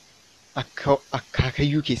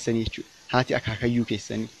akaakayyuu keessanii jechuudha. Haati akaakayyuu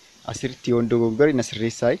keessanii. Asirratti yoo dogoggore na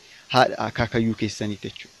sirreessaa haadha akaakayyuu keessaniiti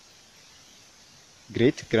jechuudha.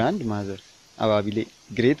 Great grandmother abaabilee.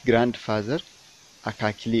 Great grandfather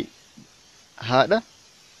akaakilee. Haadha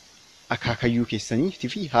akaakayyuu keessaniitii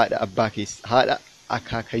fi haadha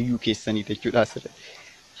akaakayyuu keessaniiti jechuudha asirratti.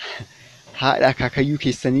 Haadha akaakayyuu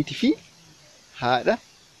keessaniitii fi haadha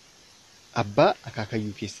abbaa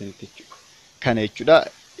akaakayyuu keessaniiti jechuudha. Kana jechuudha.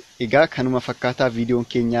 Egaa kanuma fakkaataa viidiyoon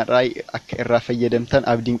keenyaarraa akka irraa fayyadamtan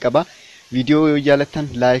abdiin qaba. Viidiyoo yoo jaalattan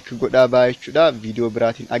laayik godhaa baa jechuudha. Viidiyoo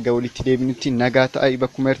biraatiin aga walitti deebinutti nagaa ta'aa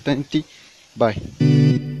bakkuma jirtanitti baay.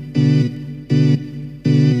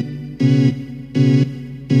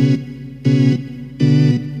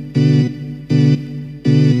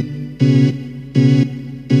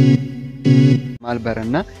 Maal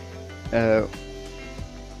baranna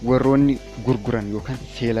warroonni gurguran yookaan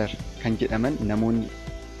seelar kan jedhaman namoonni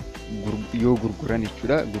yoo gurguran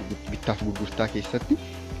jechuudha. Bittaaf gurgurtaa keessatti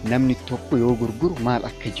namni tokko yoo gurguru maal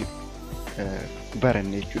akka jedhu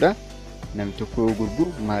baranne jechuudha. Namni tokko yoo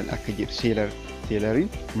gurguru maal akka jedhu seelariin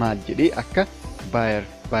maal jedhee akka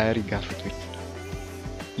baayarii gaafatu jechuudha.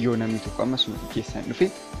 Yoo namni tokko amma suuqii keessaan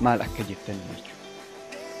dhufe maal akka jettan jechuudha.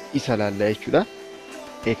 Isa laallaa jechuudha.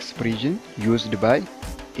 Expression used by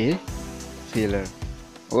a seller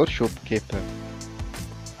or shopkeeper.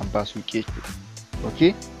 Abbaa suuqii jechuudha.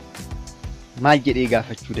 Okay. Maal jedhee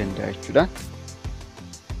gaafachuu danda'a jechuudha.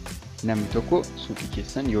 Namni tokko suuqii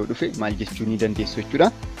keessan yoo dhufe maal jechuu ni dandeessu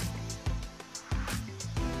jechuudha.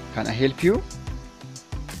 Can I help you?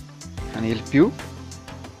 Can I help you?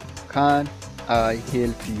 Can I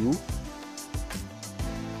help you?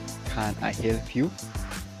 Can I help you?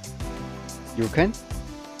 Yookaan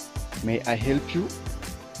May I help you?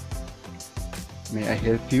 May I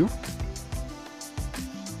help you?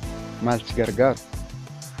 Maal si gargaaru?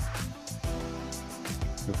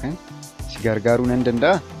 Yookaan si gargaaruu nan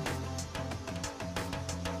danda'a?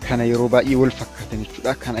 Kana yeroo baay'ee wal fakkaatan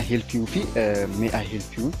jechuudha. Kana help you fi may I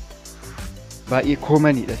help you baay'ee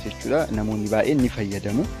commonidha jechuudha. Namoonni baay'een ni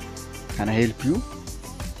fayyadamu. Kana help you?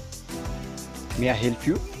 May I help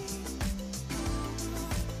you?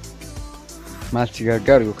 Maal si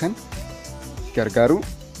gargaaru yookaan si gargaaruu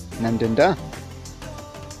nan danda'a?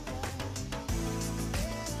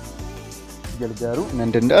 Si gargaaruu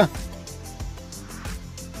nan danda'a?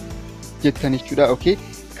 Jettan jechuudha. Okay.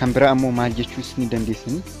 Kan biraa ammoo maal jechuus ni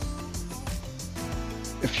dandeessanii?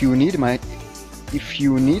 If you need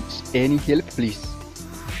any help, please.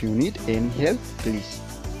 If you need any help, please.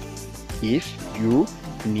 If you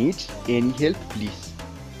need any help, please.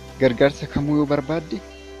 Gargaarsa kamuu yoo barbaadde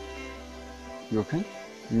yookaan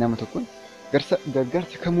nama tokkoon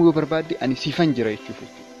gargaarsa kamuu yoo barbaadde ani siifan jira jechuuf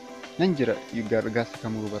nan jira gargaarsa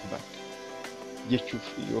kamuu yoo barbaadde jechuuf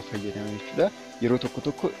yoo fayyadame jechuudha. Yeroo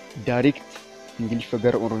tokko direct ingliiffa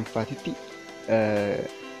gara oromifaatitti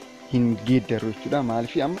hin geeddaru jechuudha.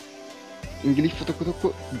 Maaliif amma ingliiffa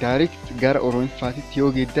tokko direct gara oromifaatitti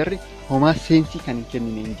yoo geeddarre homaa seensii kan hin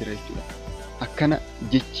kennine hin jira jechuudha. Akkana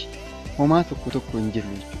jechi homaa tokko hin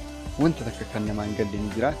jenne jechuudha. Wanta takka kan namaa hin galle ni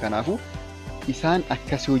jira. Kanaafuu isaan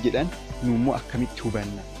akkas yoo jedhan nu immoo akkamitti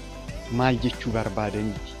hubanna? Maal jechuu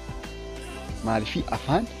barbaadaniiti? Maaliif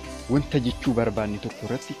afaan wanta jechuu barbaanne tokko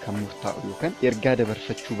irratti kan murtaa'u yookaan ergaa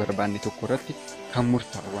dabarfachuu barbaanne tokko irratti kan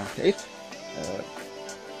murtaa'u waan ta'eef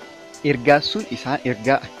ergaa sun isaan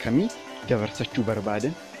ergaa akkamii dabarsachuu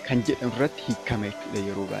barbaadan kan jedhan irratti hiikama jechuudha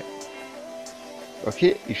yeroo baay'ee.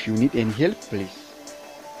 Okay, if you need any help, please.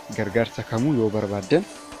 Gargaarsa kamuu yoo barbaadan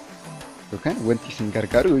yookaan wanti isin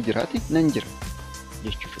gargaaru yoo jiraate nan jira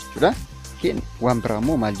jechuuf jechuudha. Waan biraa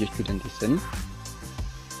immoo maal jechuu dandeessanii?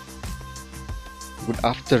 Good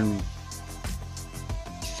afternoon.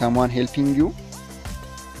 Is someone helping you?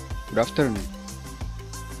 Good afternoon.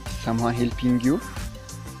 Is someone helping you?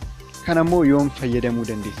 Kana immoo yoom fayyadamuu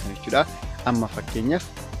dandeessan jechuudha. Amma fakkeenyaaf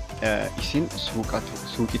isin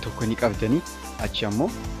suuqii tokko ni qabdanii achi ammoo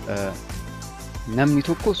namni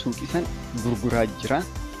tokko suuqii san gurguraa jira.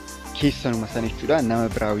 Keessanuma san jechuudha. Nama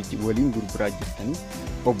biraa waliin gurguraa jirtanii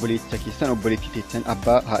obboleettii keessan obboleettii teessan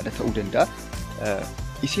abbaa haadha ta'uu danda'a.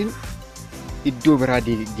 Isin iddoo biraa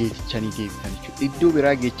geechanii deebitan jechuudha. Iddoo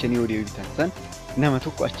biraa geechanii yoo deebitan san nama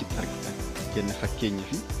tokko achitti argitan jenna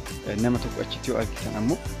fakkeenyaaf nama tokko achitti yoo argitan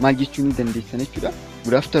ammoo maal jechuu ni dandeessan jechuudha.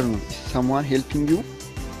 Good afternoon. Is someone helping you?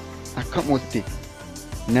 Akkam oolte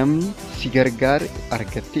namni si gargaaru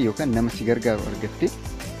argatte yookaan nama si gargaaru argatte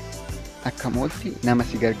akkam oolte nama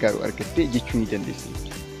si gargaaru argatte jechuu ni dandeessan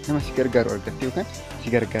jechuudha. Nama si gargaaru argatte yookaan si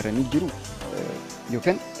gargaaranii jiru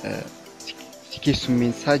yookaan si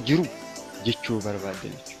keessummeessaa jiru jechuu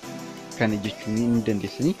barbaadan jechuudha. Kana jechuu ni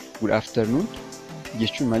dandeessanii good afternoon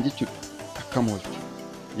jechuun maal jechuudha? Akkam oolte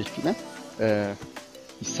jechuudha.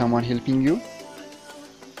 Is someone helping you?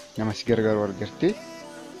 Nama si gargaaru argatte.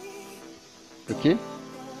 Okay.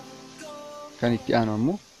 Kan itti aanu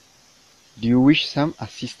ammoo do you wish some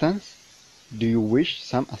assistance? Do you wish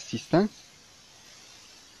some assistance?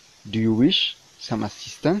 Do you wish some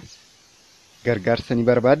assistance? Gargaarsa ni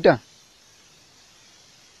barbaadda?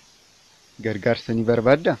 Gargaarsa ni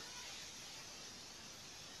barbaadda?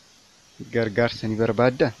 Gargaarsa ni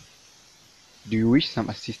barbaadda? Do you wish some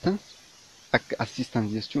assistance? Akka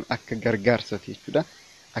assistance jechuun akka gargaarsaati jechuudha.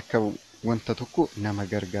 Akka wanta tokko nama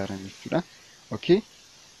gargaaran jechuudha. Okay.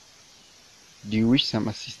 Do you wish some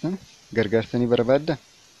assistance? Gargaarsa ni barbaadda?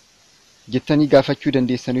 Jettanii gaafachuu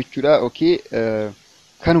dandeessan jechuudha. Okay.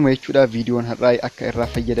 Kanuma jechuudha viidiyoon har'aa akka irraa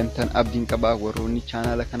fayyadamtan abdiin qaba. Warroonni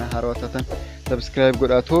chaanaala kana haaraa taatan subscribe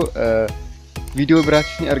godhaatoo viidiyoo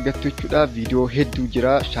biraatis ni argattu jechuudha. Viidiyoo hedduu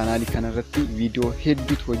jira chaanaalii kana irratti viidiyoo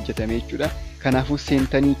hedduutu hojjetame jechuudha. Kanaafuu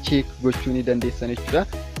seentanii check gochuu ni dandeessan jechuudha.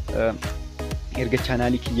 Erga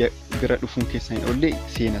chaanaalii kiyya bira dhufuun keessan ollee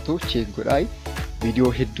seenatoo check godhaa.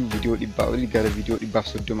 Viidiyoo hedduu viidiyoo 100 olii gara viidiyoo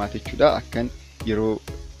 130 jechuudha. Akkan yeroo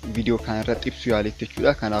viidiyoo kana irratti ibsu yaaletti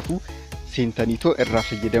jechuudha. Kanaafuu seentaniitoo irraa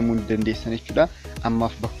fayyadamuu ni dandeessan jechuudha.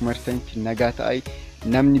 Ammaaf bakkuma jirtanitti nagaa ta'aa.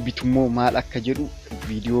 Namni bitummoo maal akka jedhu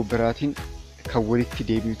viidiyoo biraatiin kan walitti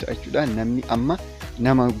deebi'u ta'a jechuudha. Namni amma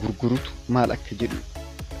nama gurgurutu maal akka jedhu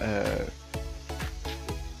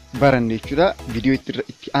baranne jechuudha. Viidiyoo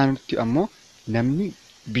itti aanutti ammoo namni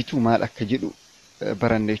bitu maal akka jedhu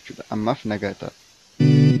baranne jechuudha. Ammaaf nagaa ta'a.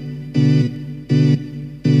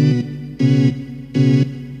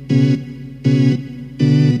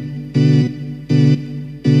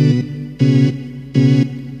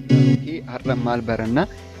 maal baranna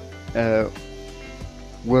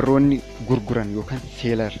warroonni gurguran yookaan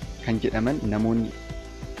seelar kan jedhaman namoonni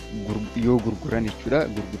yoo gurguran jechuudha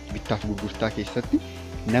bittaaf gurgurtaa keessatti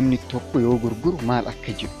namni tokko yoo gurguru maal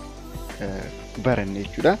akka jedhu baranne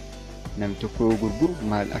jechuudha. Namni tokko yoo gurguru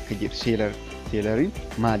maal akka jedhu seelariin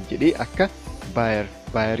maal jedhee akka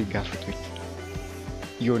baayarii gaafatu jechuudha.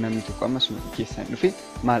 Yoo namni tokko amma suuqii keessaan dhufe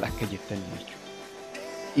maal akka jettan jechuudha.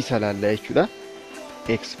 Isa laallaa jechuudha.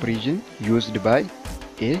 Expression used by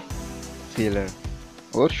a seller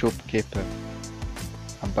or shopkeeper.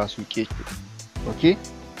 Abbaa suuqii jechuudha. Okay?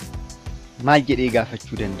 Maal jedhee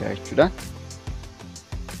gaafachuu danda'a jechuudha.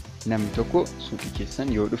 Namni tokko suuqii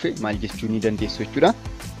keessan yoo dhufe maal jechuu ni dandeessu jechuudha.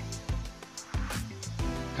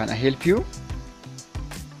 Can I help you?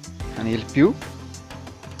 Can I help you?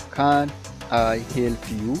 Can I help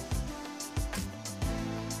you?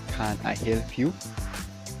 Can I help you?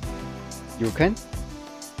 You can.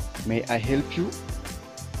 May I help you?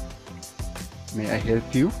 May I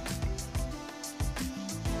help you?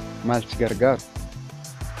 Maal si gargaaru?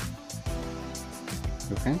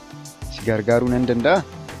 Yookaan si gargaaruu nan danda'a?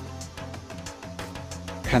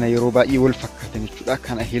 Kana yeroo baay'ee wal fakkaatan jechuudha.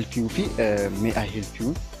 Kana help you fi may I help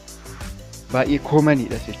you baay'ee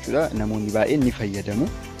koomaniidha jechuudha. Namoonni baay'een ni fayyadamu.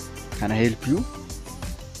 Kana help you,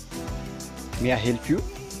 may I help you?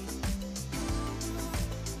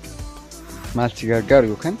 Maal si gargaaru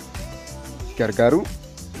yookaan si gargaaruu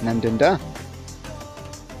nan danda'a?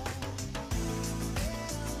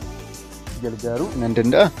 Gargaaruu nan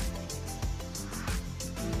danda'a?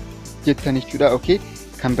 Jettan jechuudha. Okay.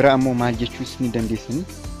 Kan biraa ammoo maal jechuus ni dandeessanii?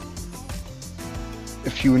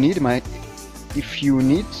 If you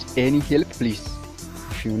need any help, please.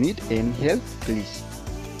 If you need any help, please.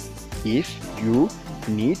 If you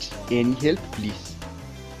need any help, please.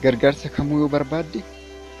 Gargaarsa kamuu yoo barbaadde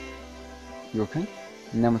yookaan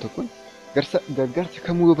nama tokkoon gargaarsa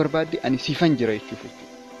kamuu yoo barbaadde ani siifan jira jechuuf jechuudha.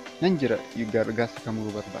 Nan jira gargaarsa kamuu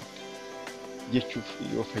yoo barbaadde jechuuf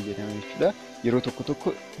yoo fayyadame jechuudha. Yeroo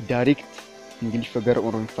tokko direct ingliiffa gara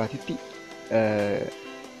oromiffaatitti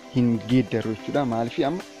hin geeddaru jechuudha. Maaliif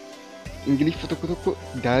amma ingiliiffa tokko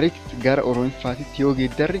direct gara oromiffaatitti yoo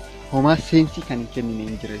geeddarre homaa seensii kan hin kennine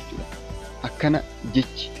hin jira jechuudha. Akkana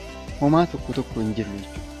jechi homaa tokko hin jenne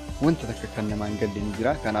jechuudha. Wanta takka kan namaa hin galle ni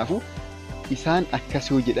jira. Kanaafuu isaan akkas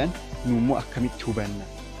yoo jedhan nu immoo akkamitti hubanna?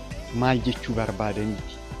 Maal jechuu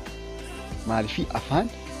barbaadaniiti? Maaliif afaan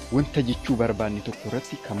wanta jechuu barbaanne tokko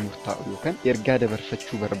irratti kan murtaa'u yookaan ergaa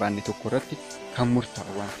dabarfachuu barbaanne tokko irratti kan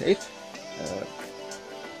murtaa'u waan ta'eef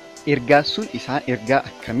ergaa sun isaan ergaa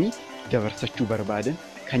akkamii dabarsachuu barbaadan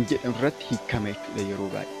kan jedhamu irratti hiikama jechuudha yeroo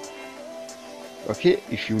baay'ee. Okay,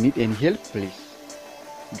 if you need any help, please.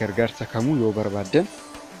 Gargaarsa kamuu yoo barbaadan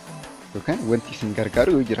yookaan wanti isin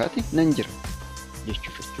gargaaru yoo jiraate nan jira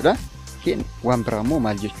jechuuf jechuudha. Waan biraa immoo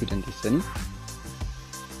maal jechuu dandeessanii?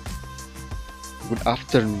 Good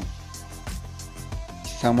afternoon.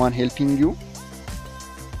 Is someone helping you?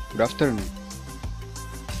 Good afternoon.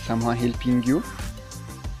 Is someone helping you?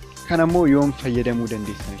 Kana immoo yoom fayyadamuu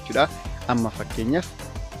dandeessan jechuudha. Amma fakkeenyaaf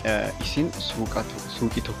isin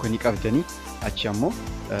suuqii tokko ni qabdanii achi ammoo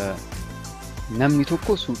namni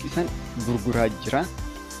tokko suuqii san gurguraa jira.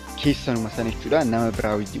 Keessanuma san jechuudha. Nama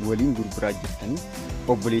biraa waliin gurguraa jirtanii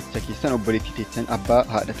obboleettii keessan obboleettii teessan abbaa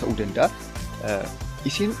haadha ta'uu danda'a.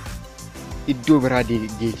 Isin iddoo biraa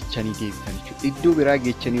geechanii deebitan jechuudha. Iddoo biraa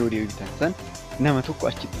geechanii yoo deebitan san nama tokko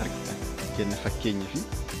achitti argitan jenna fakkeenyaaf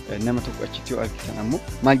nama tokko achitti yoo argitan ammoo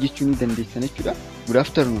maal jechuu ni dandeessan jechuudha. Good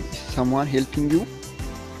afternoon. Is someone helping you?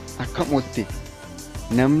 Akkam oolte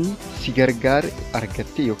namni si gargaaru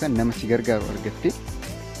argatte yookaan nama si gargaaru argatte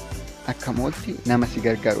akkam oolte nama si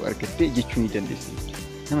gargaaru argatte jechuu ni dandeessan jechuudha.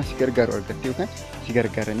 Nama si gargaaru argatte yookaan si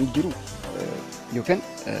gargaaranii jiru yookaan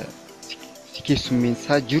si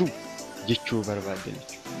keessummeessaa jiru jechuu barbaadan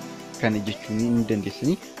jechuudha. Kana jechuu ni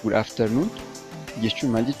dandeessanii good afternoon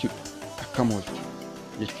jechuun maal jechuudha? Akkam oolte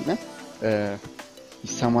jechuudha.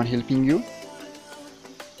 Is someone helping you?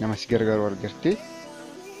 Nama si gargaaru argatte.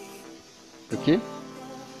 Okay.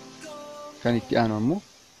 Kan itti aanu ammoo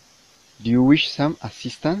do you wish some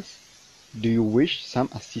assistance? Do you wish some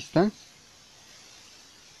assistance?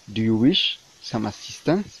 Do you wish some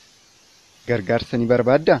assistance? Gargaarsa ni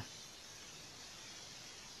barbaadda?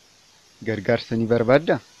 Gargaarsa ni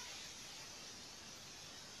barbaadda?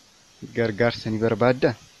 Gargaarsa ni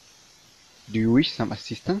barbaadda? Do you wish some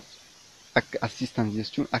assistance? Akka assistance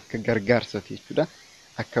jechuun akka gargaarsa jechuudha.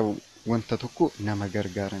 Akka wanta tokko nama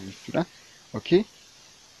gargaaran jechuudha. Okay.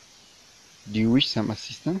 Do you wish some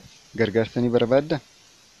assistance? Gargaarsa ni barbaadda?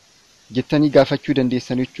 Jettanii gaafachuu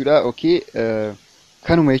dandeessan jechuudha. Okay.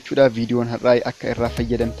 kanuma jechuudha viidiyoon har'aa akka irraa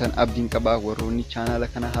fayyadamtan abdiin qaba. Warroonni chaanaala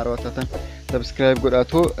kana haaraa taatan subscribe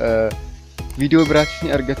godhaatoo viidiyoo biraatis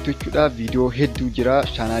ni argattu jechuudha. Viidiyoo hedduu jira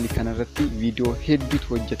chaanaalii kanarratti, viidiyoo hedduutu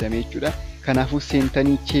hojjetame jechuudha. Kanaafuu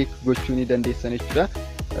seentanii check gochuu ni dandeessan jechuudha.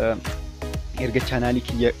 Erga chaanaalii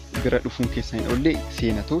kiyya bira dhufuun keessan hin oolle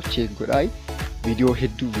seenatoo check godhaa. Viidiyoo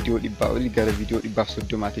hedduu viidiyoo 100 gara viidiyoo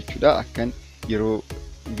 130 jechuudha. Akkan yeroo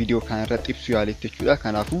viidiyoo kanarratti ibsu yaaletti jechuudha.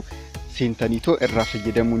 Kanaafuu seentaniitoo irraa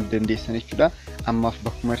fayyadamuu ni dandeessan jechuudha. Ammaaf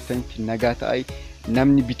bakkuma jirtanitti nagaa ta'aa.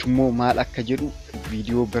 Namni bitummoo maal akka jedhu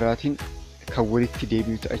viidiyoo biraatiin kan walitti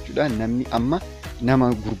deebi'u ta'a jechuudha. Namni amma nama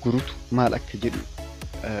gurgurutu maal akka jedhu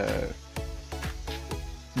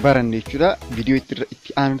baranne jechuudha. Viidiyoo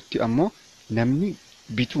itti aanutti ammoo namni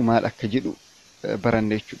bitu maal akka jedhu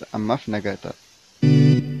baranne jechuudha. Ammaaf nagaa ta'a.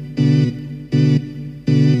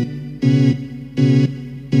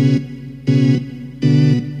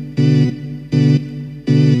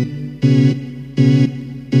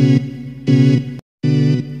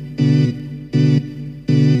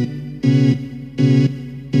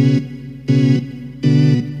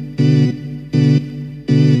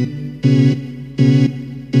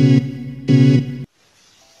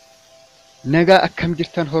 Nagaa akkam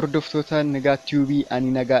jirtan hordoftoota nagaa tiubii ani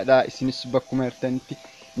nagaadha isinis bakkuma jirtanitti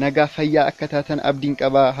nagaa fayyaa akka taatan abdiin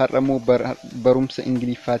qaba. Har'ammoo barumsa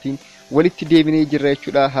ingiliffaatiin walitti deebinee jirra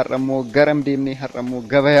jechuudha. Har'ammoo garam deemnee har'ammoo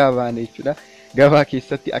gabayaa baane jechuudha. Gabaa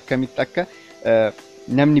keessatti akkamitti akka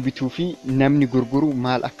namni bituu fi namni gurguru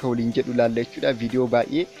maal akka waliin jedhu laalla jechuudha. Viidiyoo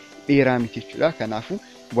baay'ee dheeraa miti jechuudha. Kanaafuu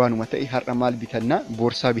waanuma ta'e har'a maal bitanna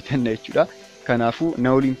boorsaa bitanna jechuudha. Kanaafuu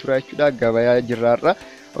na waliin tura jechuudha. Gabayaa jirraarra.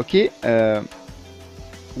 Okay,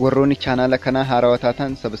 warroonni chaanaala kana haaraa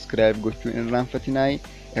taatan subscribe gochuun hin irraanfatinaa.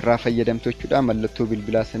 Irraa fayyadamtu jechuudha. Mallattoo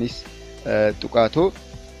bilbilaa sanis tuqaatoo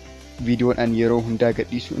viidiyoodhaan yeroo hundaa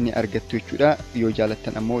gadhiisu ni argattu jechuudha. Yoo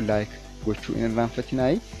jaalattan ammoo like gochuu hin irraanfatinaa.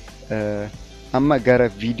 Amma gara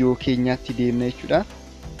viidiyoo keenyaatti deemna jechuudha.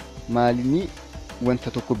 Maalinni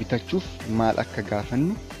wanta tokko bitachuuf maal akka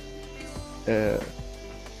gaafannu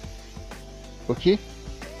okay.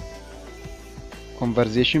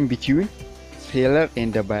 Conversation between seller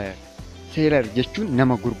and the buyer. Seller jechuun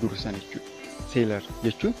nama gurguru san jechuudha. Seller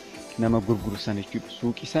jechuun nama gurguru san jechuudha.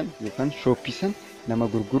 Suuqii san yookaan shooppii san nama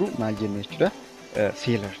gurguru maal jenna jechuudha.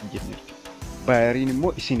 Seller jenna jechuudha. Buyeriin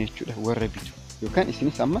immoo isin jechuudha warra bitu. Yookaan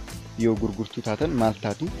isinis amma yoo gurgurtuu taatan maal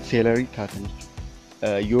taatu sellerii taatan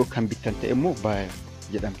jechuudha. Yoo kan bitan ta'e immoo buyer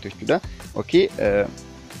jedhamtu jechuudha. Okay,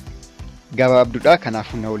 gabaabduudha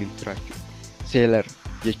kanaafuu na waliin tura jechuudha. Seller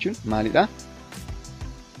jechuun maalidha?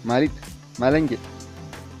 Maalan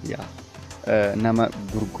jedha nama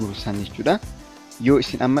gurguru san jechuudha. Yoo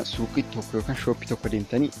isin amma suuqii tokko yookaan shooppii tokko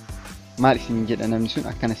deemtanii maal isin jedha namni sun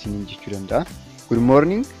akkana isin jechuu danda'a. Good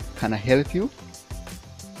morning, can I help you?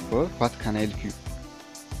 Or what can I help you?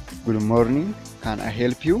 Good morning, can I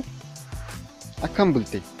help you? Akkam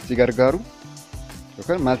bulte si gargaaru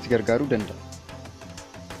yookaan maal si gargaaruu danda'a?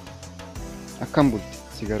 Akkam bulte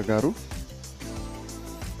si gargaaru?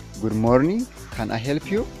 Good morning, can I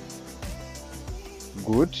help you?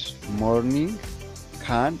 Good morning,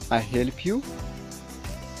 can I help you?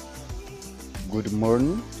 Good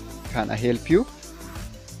morning, can I help you?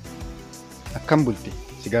 Akkam bulte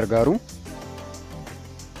si gargaaru?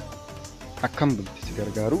 Akkam bulte si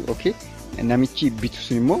gargaaru? Okay. Namichi bitu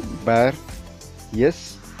sun immoo buyer.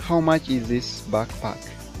 Yes, how much is this backpack?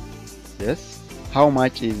 Yes, how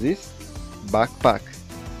much is this backpack?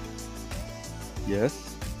 Yes,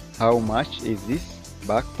 how much is this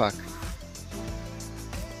backpack?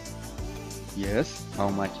 Yes, how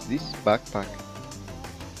much is this backpack?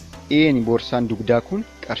 Eeni boorsaan dugdaa kun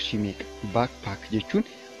qarshii meeqa? Backpack jechuun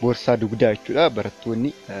boorsaa dugdaa jechuudha.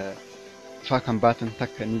 Barattoonni faa kan baatan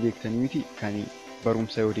takka ni beektanii miti kan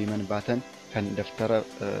barumsa yoo deeman baatan kan daftara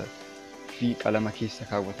fi qalama keessa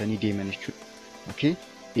kaawwatanii deeman jechuudha. Okay,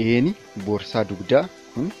 eeni boorsaa dugdaa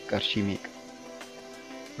kun qarshii meeqa?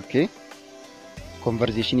 Okay.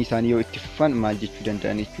 Conversation isaanii yoo itti fufan maal jechuu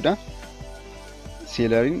danda'an jechuudha.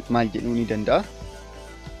 Selleriin maal jedhuu ni danda'a?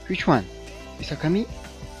 Which one? Isa kamii?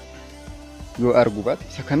 Yoo argu baate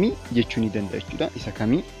isa kamii jechuu ni danda'a jechuudha. Isa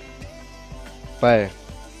kamii? Buyer.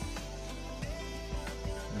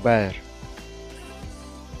 Buyer.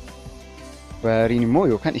 Buyeriin immoo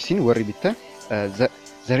yookaan isin warri bittan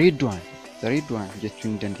the red one. The red one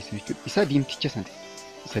jechuu ni dandeessan jechuudha. Isa diimticha sana.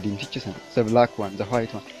 Isa diimticha sana. The black one, the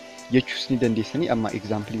white one. Jechuus ni dandeessanii amma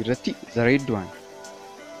example irratti the red one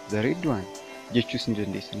jechuus ni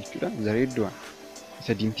dandeessanii jechuudha. The red one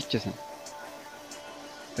isa diimticha sana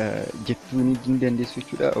jechuu ni dandeessu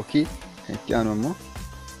jechuudha. Okay, kan itti aanu ammoo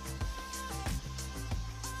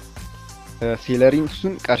seelariin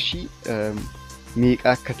sun qarshii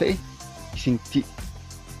meeqa akka ta'e isinitti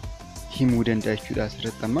himuu danda'a jechuudha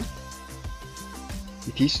asirratti amma.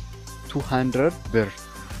 It is 200 birr.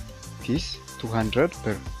 It is 200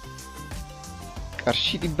 birr.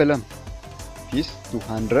 Qarshii 200. It is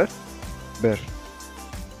 200 birr.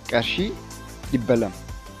 Qarshii 200.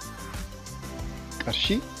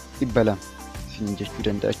 Qarshii 200 isin jechuu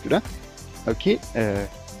danda'a jechuudha. Okay,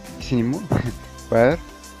 isin immoo where,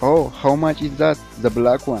 oh, how much is that, the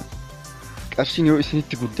black one? Qarshiin yoo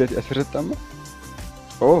isinitti guddate asirratti amma,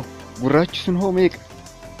 oh, gurraachi sun hoo meeqa?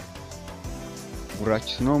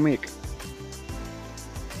 Gurraachi sun hoo meeqa?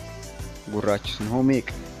 Gurraachi sun hoo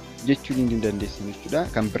meeqa jechuu ni dandeessan jechuudha.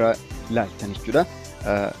 Kan biraa ilaaltan jechuudha.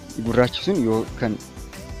 Gurraachi sun yoo kan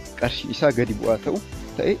qarshii isaa gadi bu'aa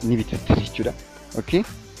ta'e ni bitattan jechuudha. Okay,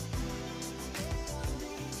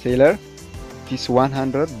 sailor, it is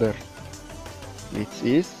 100 birr. It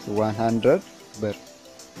is 100 birr.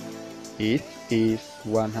 It is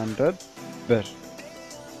 100 birr.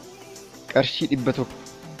 Qarshii 100.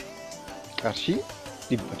 Qarshii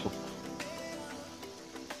 100.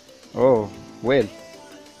 Oh, well,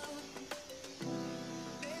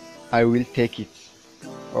 I will take it.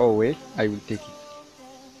 Oh, well, I will take it.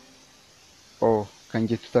 Oh, kan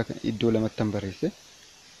jettu iddoo lamattan barreesse.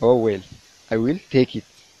 Oh, well, I will take it.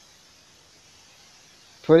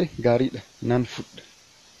 Tole, gaariidha, nan fudha.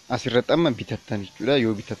 Asirratti amma bitattan jechuudha.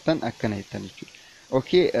 Yoo bitattan akkana jettan jechuudha.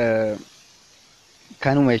 Okay,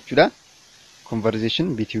 kanuma jechuudha.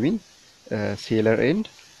 Conversation between seller and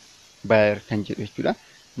buyer kan jedhu jechuudha.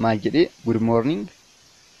 Maal jedhee, good morning,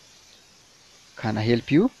 can I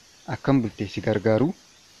help you? Akkam bultee si gargaaru?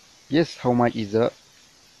 Yes, how much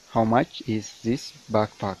is this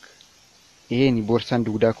backpack? Ni boorsaan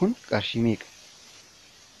dugdaa kun qarshii meeqa?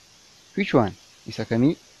 Which one? Isa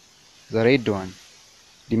kamii? The red one.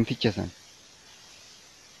 Dimticha san.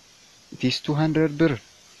 It is 200 birr.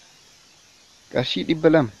 Qarshii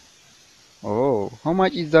 200. Oh, how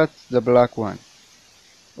much is that, the black one?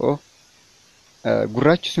 Oh,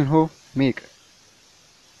 gurraachi sun hoo meeqa?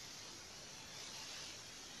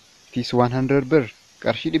 It is 100 birr.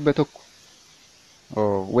 Qarshii 100.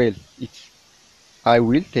 Oh, well, I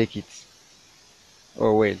will take it.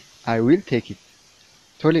 Oh, well, I will take it.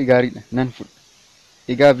 Tole, gaariidha, nan fudha.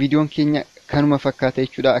 Egaa viidiyoon keenya kanuma fakkaata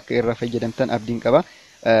jechuudha. Akka irraa fayyadamtan abdiin qaba.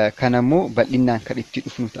 Kanammoo bal'inaan kan itti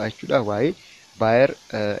dhufnu ta'a jechuudha. Waa'ee buyer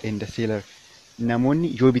and seller.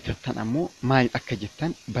 Namoonni yoo bitattan ammoo maal akka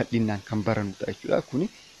jettan bal'inaan kan barannu ta'a jechuudha. Kuni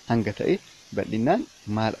hanga ta'e bal'inaan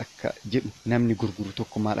maal akka jedhu, namni gurguru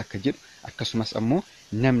tokko maal akka jedhu, akkasumas ammoo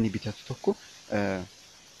namni bitatu tokko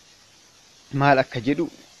maal akka jedhu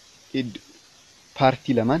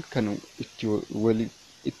paartii lamaan kan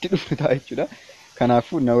itti dhufnu ta'a jechuudha.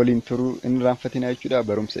 Kanaafuu na waliin turuu hin irraanfatina jechuudha.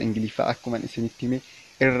 Barumsa Ingiliffaa akkuma isinitti hime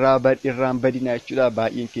irraan badina jechuudha.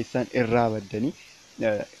 Baay'een keessan irraa baddanii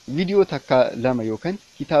viidiyoo takka lama yookaan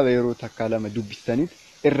kitaaba yeroo takka lama dubbistaniif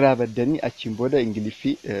irraa baddanii achiin booda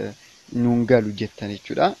Ingiliffii nuun galu jettan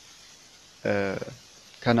jechuudha.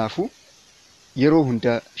 Kanaafuu yeroo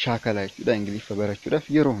hunda shaakalaa jechuudha. Ingiliffa barachuudhaaf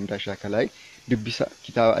yeroo hunda shaakalaa dubbisa,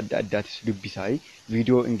 kitaaba adda addaatis dubbisaa.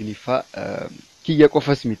 Viidiyoo Ingiliffaa kiyya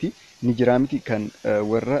qofas miti, ni jira miti kan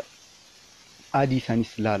warra adii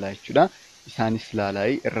isaanis laalaa jechuudha. Isaanis laalaa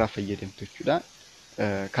irraa fayyadamtu jechuudha.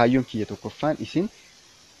 Kaayyoon kiyya tokkoffaan isin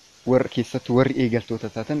warra keessattuu warri eegaltoota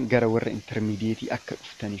taatan gara warra intermediate akka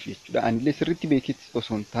dhuftaniif jechuudha. Anillee sirriitti beeketti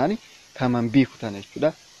osoo hin taane kaman beeku tana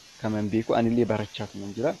jechuudha. Kaman beeku anillee barachaa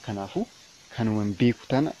tuman jira. Kanaafuu kanuman beeku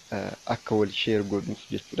tana akka wal share godhuuf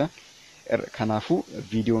jechuudha. Kanaafuu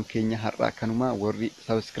viidiyoon keenya har'aa kanuma. Warri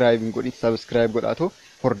subscribe hin godhin subscribe godhaatoo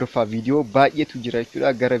hordofaa. Viidiyoo baay'eetu jira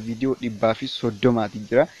jechuudha. Gara viidiyoo 130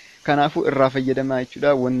 jira. Kanaafuu irraa fayyadamaa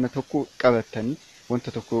jechuudha. Wanta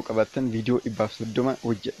tokko qabattan viidiyoo 130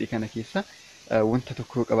 hojjedhe kana keessa wanta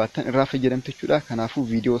tokko qabattan irraa fayyadamtu jechuudha. Kanaafuu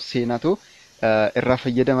viidiyoo seenaatoo irraa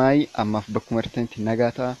fayyadamaa. Ammaaf bakkuma artanitti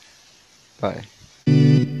nagaa ta'a. Bye.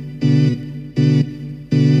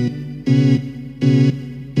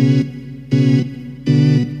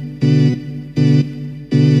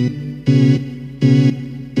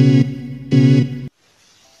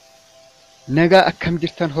 Nagaa akkam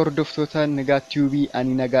jirtan hordoftoota nagaa tiubii,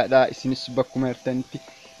 ani nagaadha. Isinis bakkuma artanitti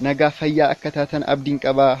nagaa fayyaa akka taatan abdiin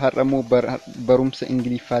qaba. Har'ammoo barumsa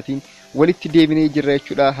Ingiliffaatiin walitti deebinee jirra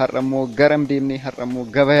jechuudha. Har'ammoo garam deemnee har'ammoo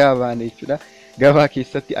gabayaa baane jechuudha. Gabaa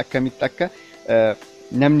keessatti akkamitti akka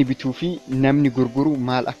namni bituu fi namni gurguru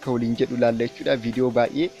maal akka waliin jedhu laalla jechuudha. Viidiyoo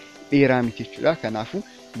baay'ee dheeraa miti jechuudha. Kanaafuu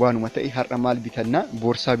waanuma ta'e har'a maal bitanna?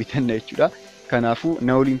 Boorsaa bitanna jechuudha. Kanaafuu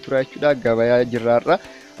na waliin turaa jechuudha. Gabayaa jirra har'a.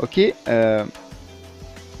 Okay,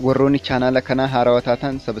 warroonni chaanaala kanaa haarawaa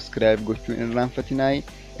taatan subscribe gochuun hin irraanfatinaa.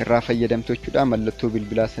 Irraa fayyadamtu jechuudha. Mallattoo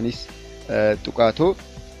bilbilaa sanis tuqaatoo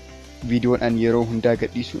viidiyoon an yeroo hundaa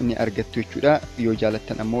gadhiisu inni argattu jechuudha. Yoo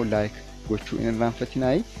jaalattan ammoo like gochuu hin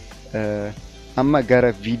irraanfatinaa. Amma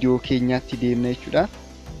gara viidiyoo keenyaatti deemna jechuudha.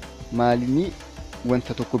 Maalinni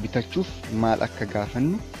wanta tokko bitachuuf maal akka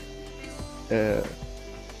gaafannu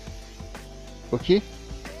okay.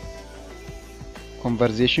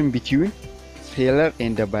 Conversation between seller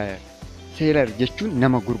and the buyer. Seller jechuun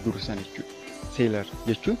nama gurguru san jechuudha. Seller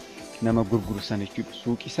jechuun nama gurguru san jechuudha.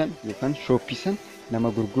 Suuqii san yookaan shooppii san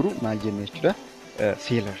nama gurguru maal jenna jechuudha.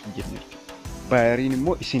 Seller jenna jechuudha. Buyeriin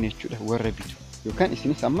immoo isin jechuudha, warra bitu. Yookaan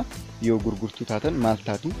isinis amma yoo gurgurtuu taatan maal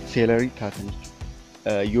taatu? Sellerii taatan jechuudha.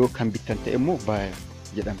 Yoo kan bittan ta'e immoo buyer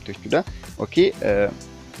jedhamtu jechuudha. Okay.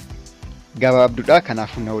 Gabaabduudha,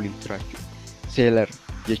 kanaafuu na waliin tura jechuudha. Seller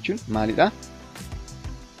jechuun maalidha?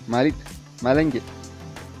 Maalan jedha?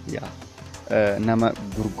 Yaa nama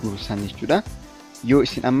gurguru san jechuudha. Yoo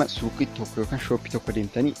isin amma suuqii tokko yookaan shooppii tokko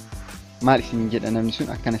deemtanii maal isiniin jedha namni sun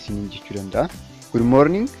akkana isiniin jechuu danda'a. Good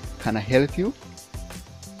morning, can I help you?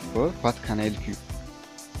 Or what can I help you?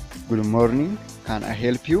 Good morning, can I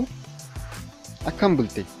help you? Akkam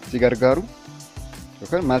bulte si gargaaru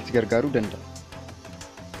yookaan maal si gargaaruu danda'a?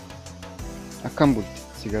 Akkam bulte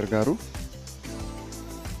si gargaaru?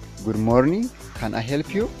 Good morning, can I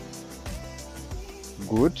help you?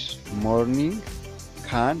 Good morning,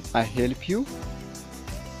 can I help you?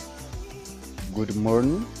 Good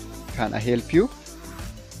morning, can I help you?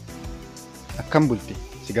 Akkam bulte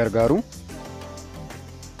si gargaaru?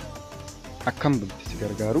 Akkam bulte si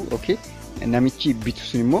gargaaru? Okay. Namichi bitu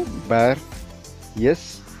sun immoo buyer.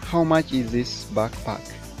 Yes, how much is this backpack?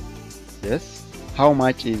 Yes, how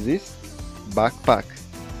much is this backpack?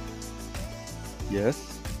 Yes,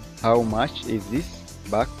 how much is this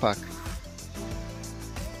backpack?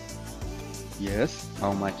 Yes,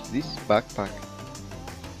 how much is this backpack?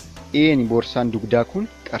 Eeni boorsaan dugdaa kun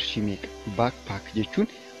qarshii meeqa? Backpack jechuun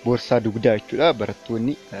boorsaa dugdaa jechuudha.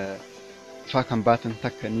 Barattoonni faa kan baatan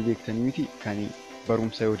takka ni beektanii miti, kan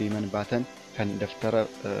barumsa yoo deeman baatan, kan daftara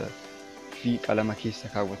fi qalama keessa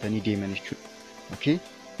kaawwatanii deeman jechuudha. Okay.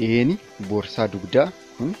 Eeni boorsaa dugdaa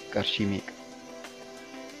kun qarshii meeqa?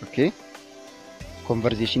 Okay.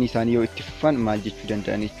 Conversation isaanii yoo itti fufan maal jechuu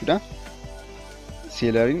danda'an jechuudha.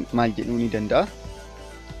 Selleriin maal jedhuu ni danda'a?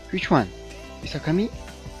 Which one? Isa kamii?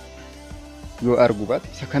 Yoo argu baate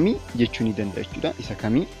isa kamii jechuu ni danda'a jechuudha. Isa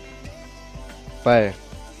kamii? Buyer.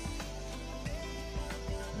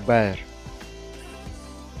 Buyer.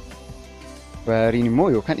 Buyeriin immoo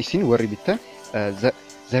yookaan isin warri bittan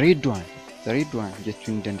the red one. The red one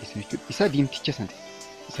jechuu ni dandeessan jechuudha. Isa diimticha sana.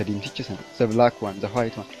 Isa diimticha sana. The black one, the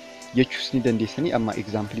white one jechuus ni dandeessanii. Amma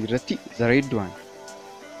example irratti the red one.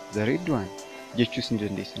 The red one jechuus ni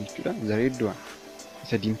dandeessan jechuudha. The red one.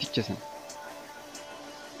 Isa diimticha sana.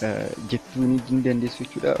 Jechuu ni dandeessu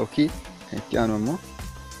jechuudha. Okay. Kan itti aanu ammoo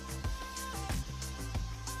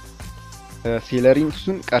selleriin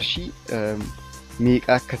sun qarshii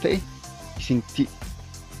meeqa akka ta'e isintti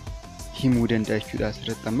himuu danda'a jechuudha.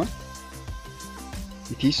 Asirratti amma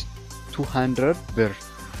it is 200 birr.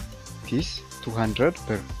 It is 200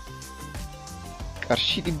 birr.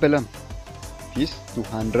 Qarshii 200. It is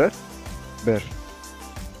 200 birr.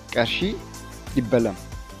 Qarshii 200.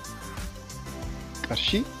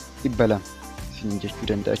 Qarshii 200 isin jechuu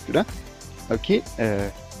danda'a jechuudha. Okay.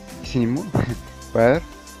 Isin immoo buyer.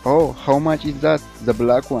 Oh, how much is that? The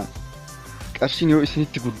black one. Qarshiin yoo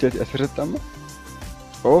isinitti guddate asirratti amma.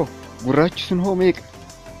 Oh, gurraachi sun hoo meeqa?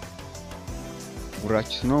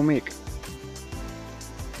 Gurraachi sun hoo meeqa?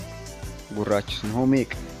 Gurraachi sun hoo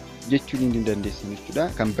meeqa? Jechuu ni dandeessan jechuudha.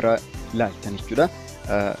 Kan biraa ilaaltan jechuudha.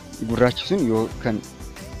 Gurraachi sun yoo kan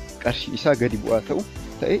qarshii isaa gadi bu'aa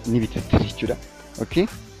ta'e ni bitattan jechuudha. Okay.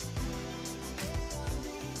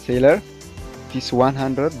 Seller, it is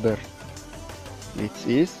 100 birr. It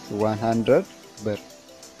is 100 birr.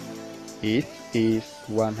 It is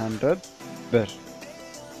 100 birr.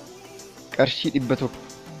 Qarshii 100.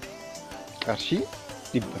 Qarshii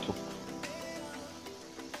 100.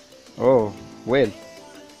 Oh, well.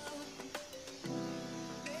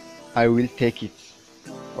 I will take it.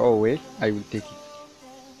 Oh, well, I will take it.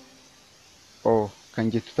 Oh,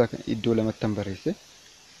 kan jettu ta'a iddoo lamattan barreesse.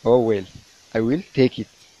 Oh, well, I will take it.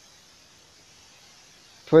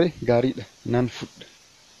 Tole gaariidha, nan fudha.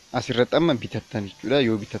 Asirratti amma bitattan jechuudha.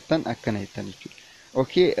 Yoo bitattan akkana jettan jechuudha.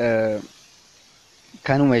 Okay.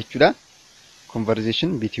 Kanuma jechuudha.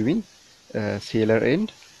 Conversation between seller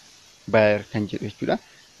and buyer kan jedhu jechuudha.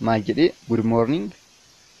 Maal jedhee good morning,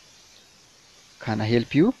 can I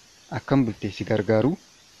help you? Akkam bulte si gargaaru?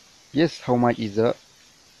 Yes, how much is the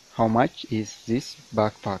How much is this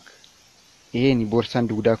backpack? Ni borsaan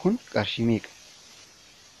dugdaa kun qarshii meeqa?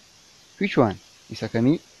 Which one? Isa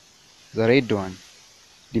kamii? The red one.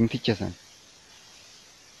 Dimticha san.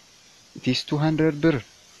 It is 200 birr.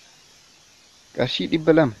 Qarshii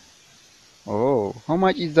 200. Oh, how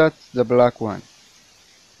much is that? The black one.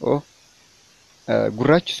 Oh,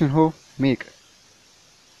 gurraachi sun hoo meeqa?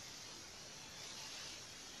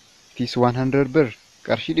 It is 100 birr.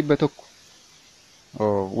 Qarshii 100.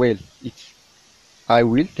 Oh, well, I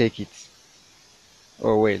will take it.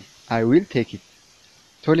 Oh, well, I will take it.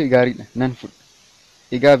 Tole gaariidha nan fudha.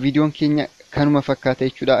 Egaa viidiyoon keenya kanuma fakkaata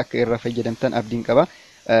jechuudha. Akka irraa fayyadamtan abdiin qaba.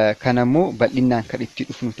 Kanammoo bal'inaan kan itti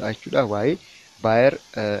dhufnu ta'a jechuudha. Waa'ee buyer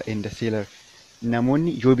and seller.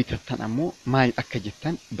 Namoonni yoo bitatan ammoo maal akka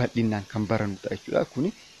jettan bal'inaan kan barannu ta'a jechuudha.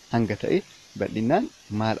 Kuni hanga ta'e bal'inaan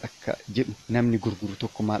maal akka jedhu namni gurguru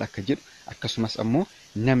tokko maal akka jedhu akkasumas ammoo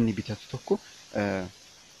namni bitatu tokko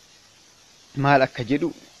maal akka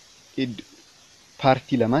jedhu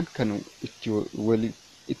paartii lamaan kan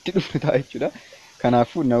itti dhufnu ta'a jechuudha.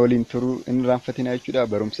 Kanaafuu na waliin turuu hin raanfatina jechuudha.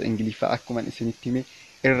 Barumsa Ingiliffaa akkuma isinitti hime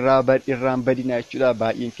irraan badina jechuudha.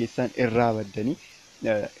 Baay'een keessan irraa baddanii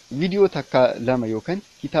viidiyoo takka lama yookaan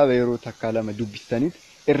kitaaba yeroo takka lama dubbistaniif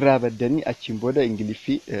irraa baddanii achiin booda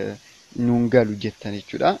Ingiliffii nuun galu jettan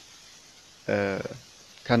jechuudha.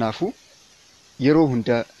 Kanaafuu yeroo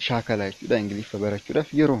hunda shaakalaa jechuudha. Ingiliffa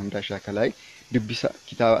barachuudhaaf yeroo hunda shaakalaa dubbisa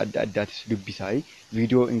kitaaba adda addaatis dubbisaa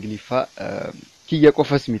viidiyoo Ingiliffaa kiyya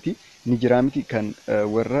qofas miti ni jira miti kan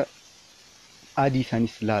warra adii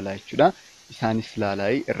isaanis laalaa jechuudha. Isaanis laalaa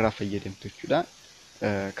irraa fayyadamtu jechuudha.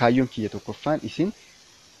 Kaayyoon kiyya tokkoffaan isin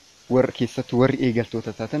warra keessatti warri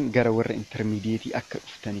eegaltoota taatan gara warra intermediate akka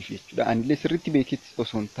dhuftaniif jechuudha. Anillee sirriitti beeketti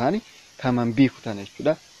osoo hin taane kaman beeku tana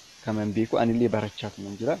jechuudha. Kaman beeku anillee barachaa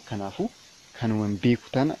tuman jira. Kanaafuu kanuman beeku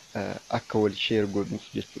tana akka wal share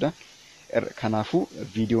godhuuf jechuudha. Kanaafuu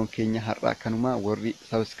viidiyoon keenya har'aa kanuma warri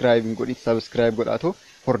subscribe godhi subscribe godhaatoo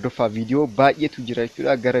hordofaa viidiyoo baay'eetu jira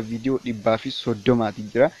jechuudha. Gara viidiyoo 130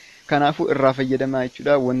 jira. Kanaafuu irraa fayyadamaa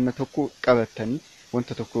jechuudha.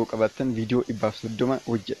 Wanta tokko qabattan viidiyoo 130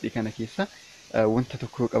 hojjedhe kana keessa wanta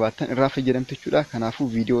tokko qabattan irraa fayyadamtu jechuudha. Kanaafuu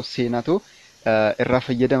viidiyoo seenaatoo irraa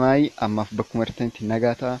fayyadamaa ammaaf bakkuma artanitti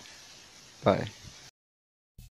nagaa ta'a. Bye.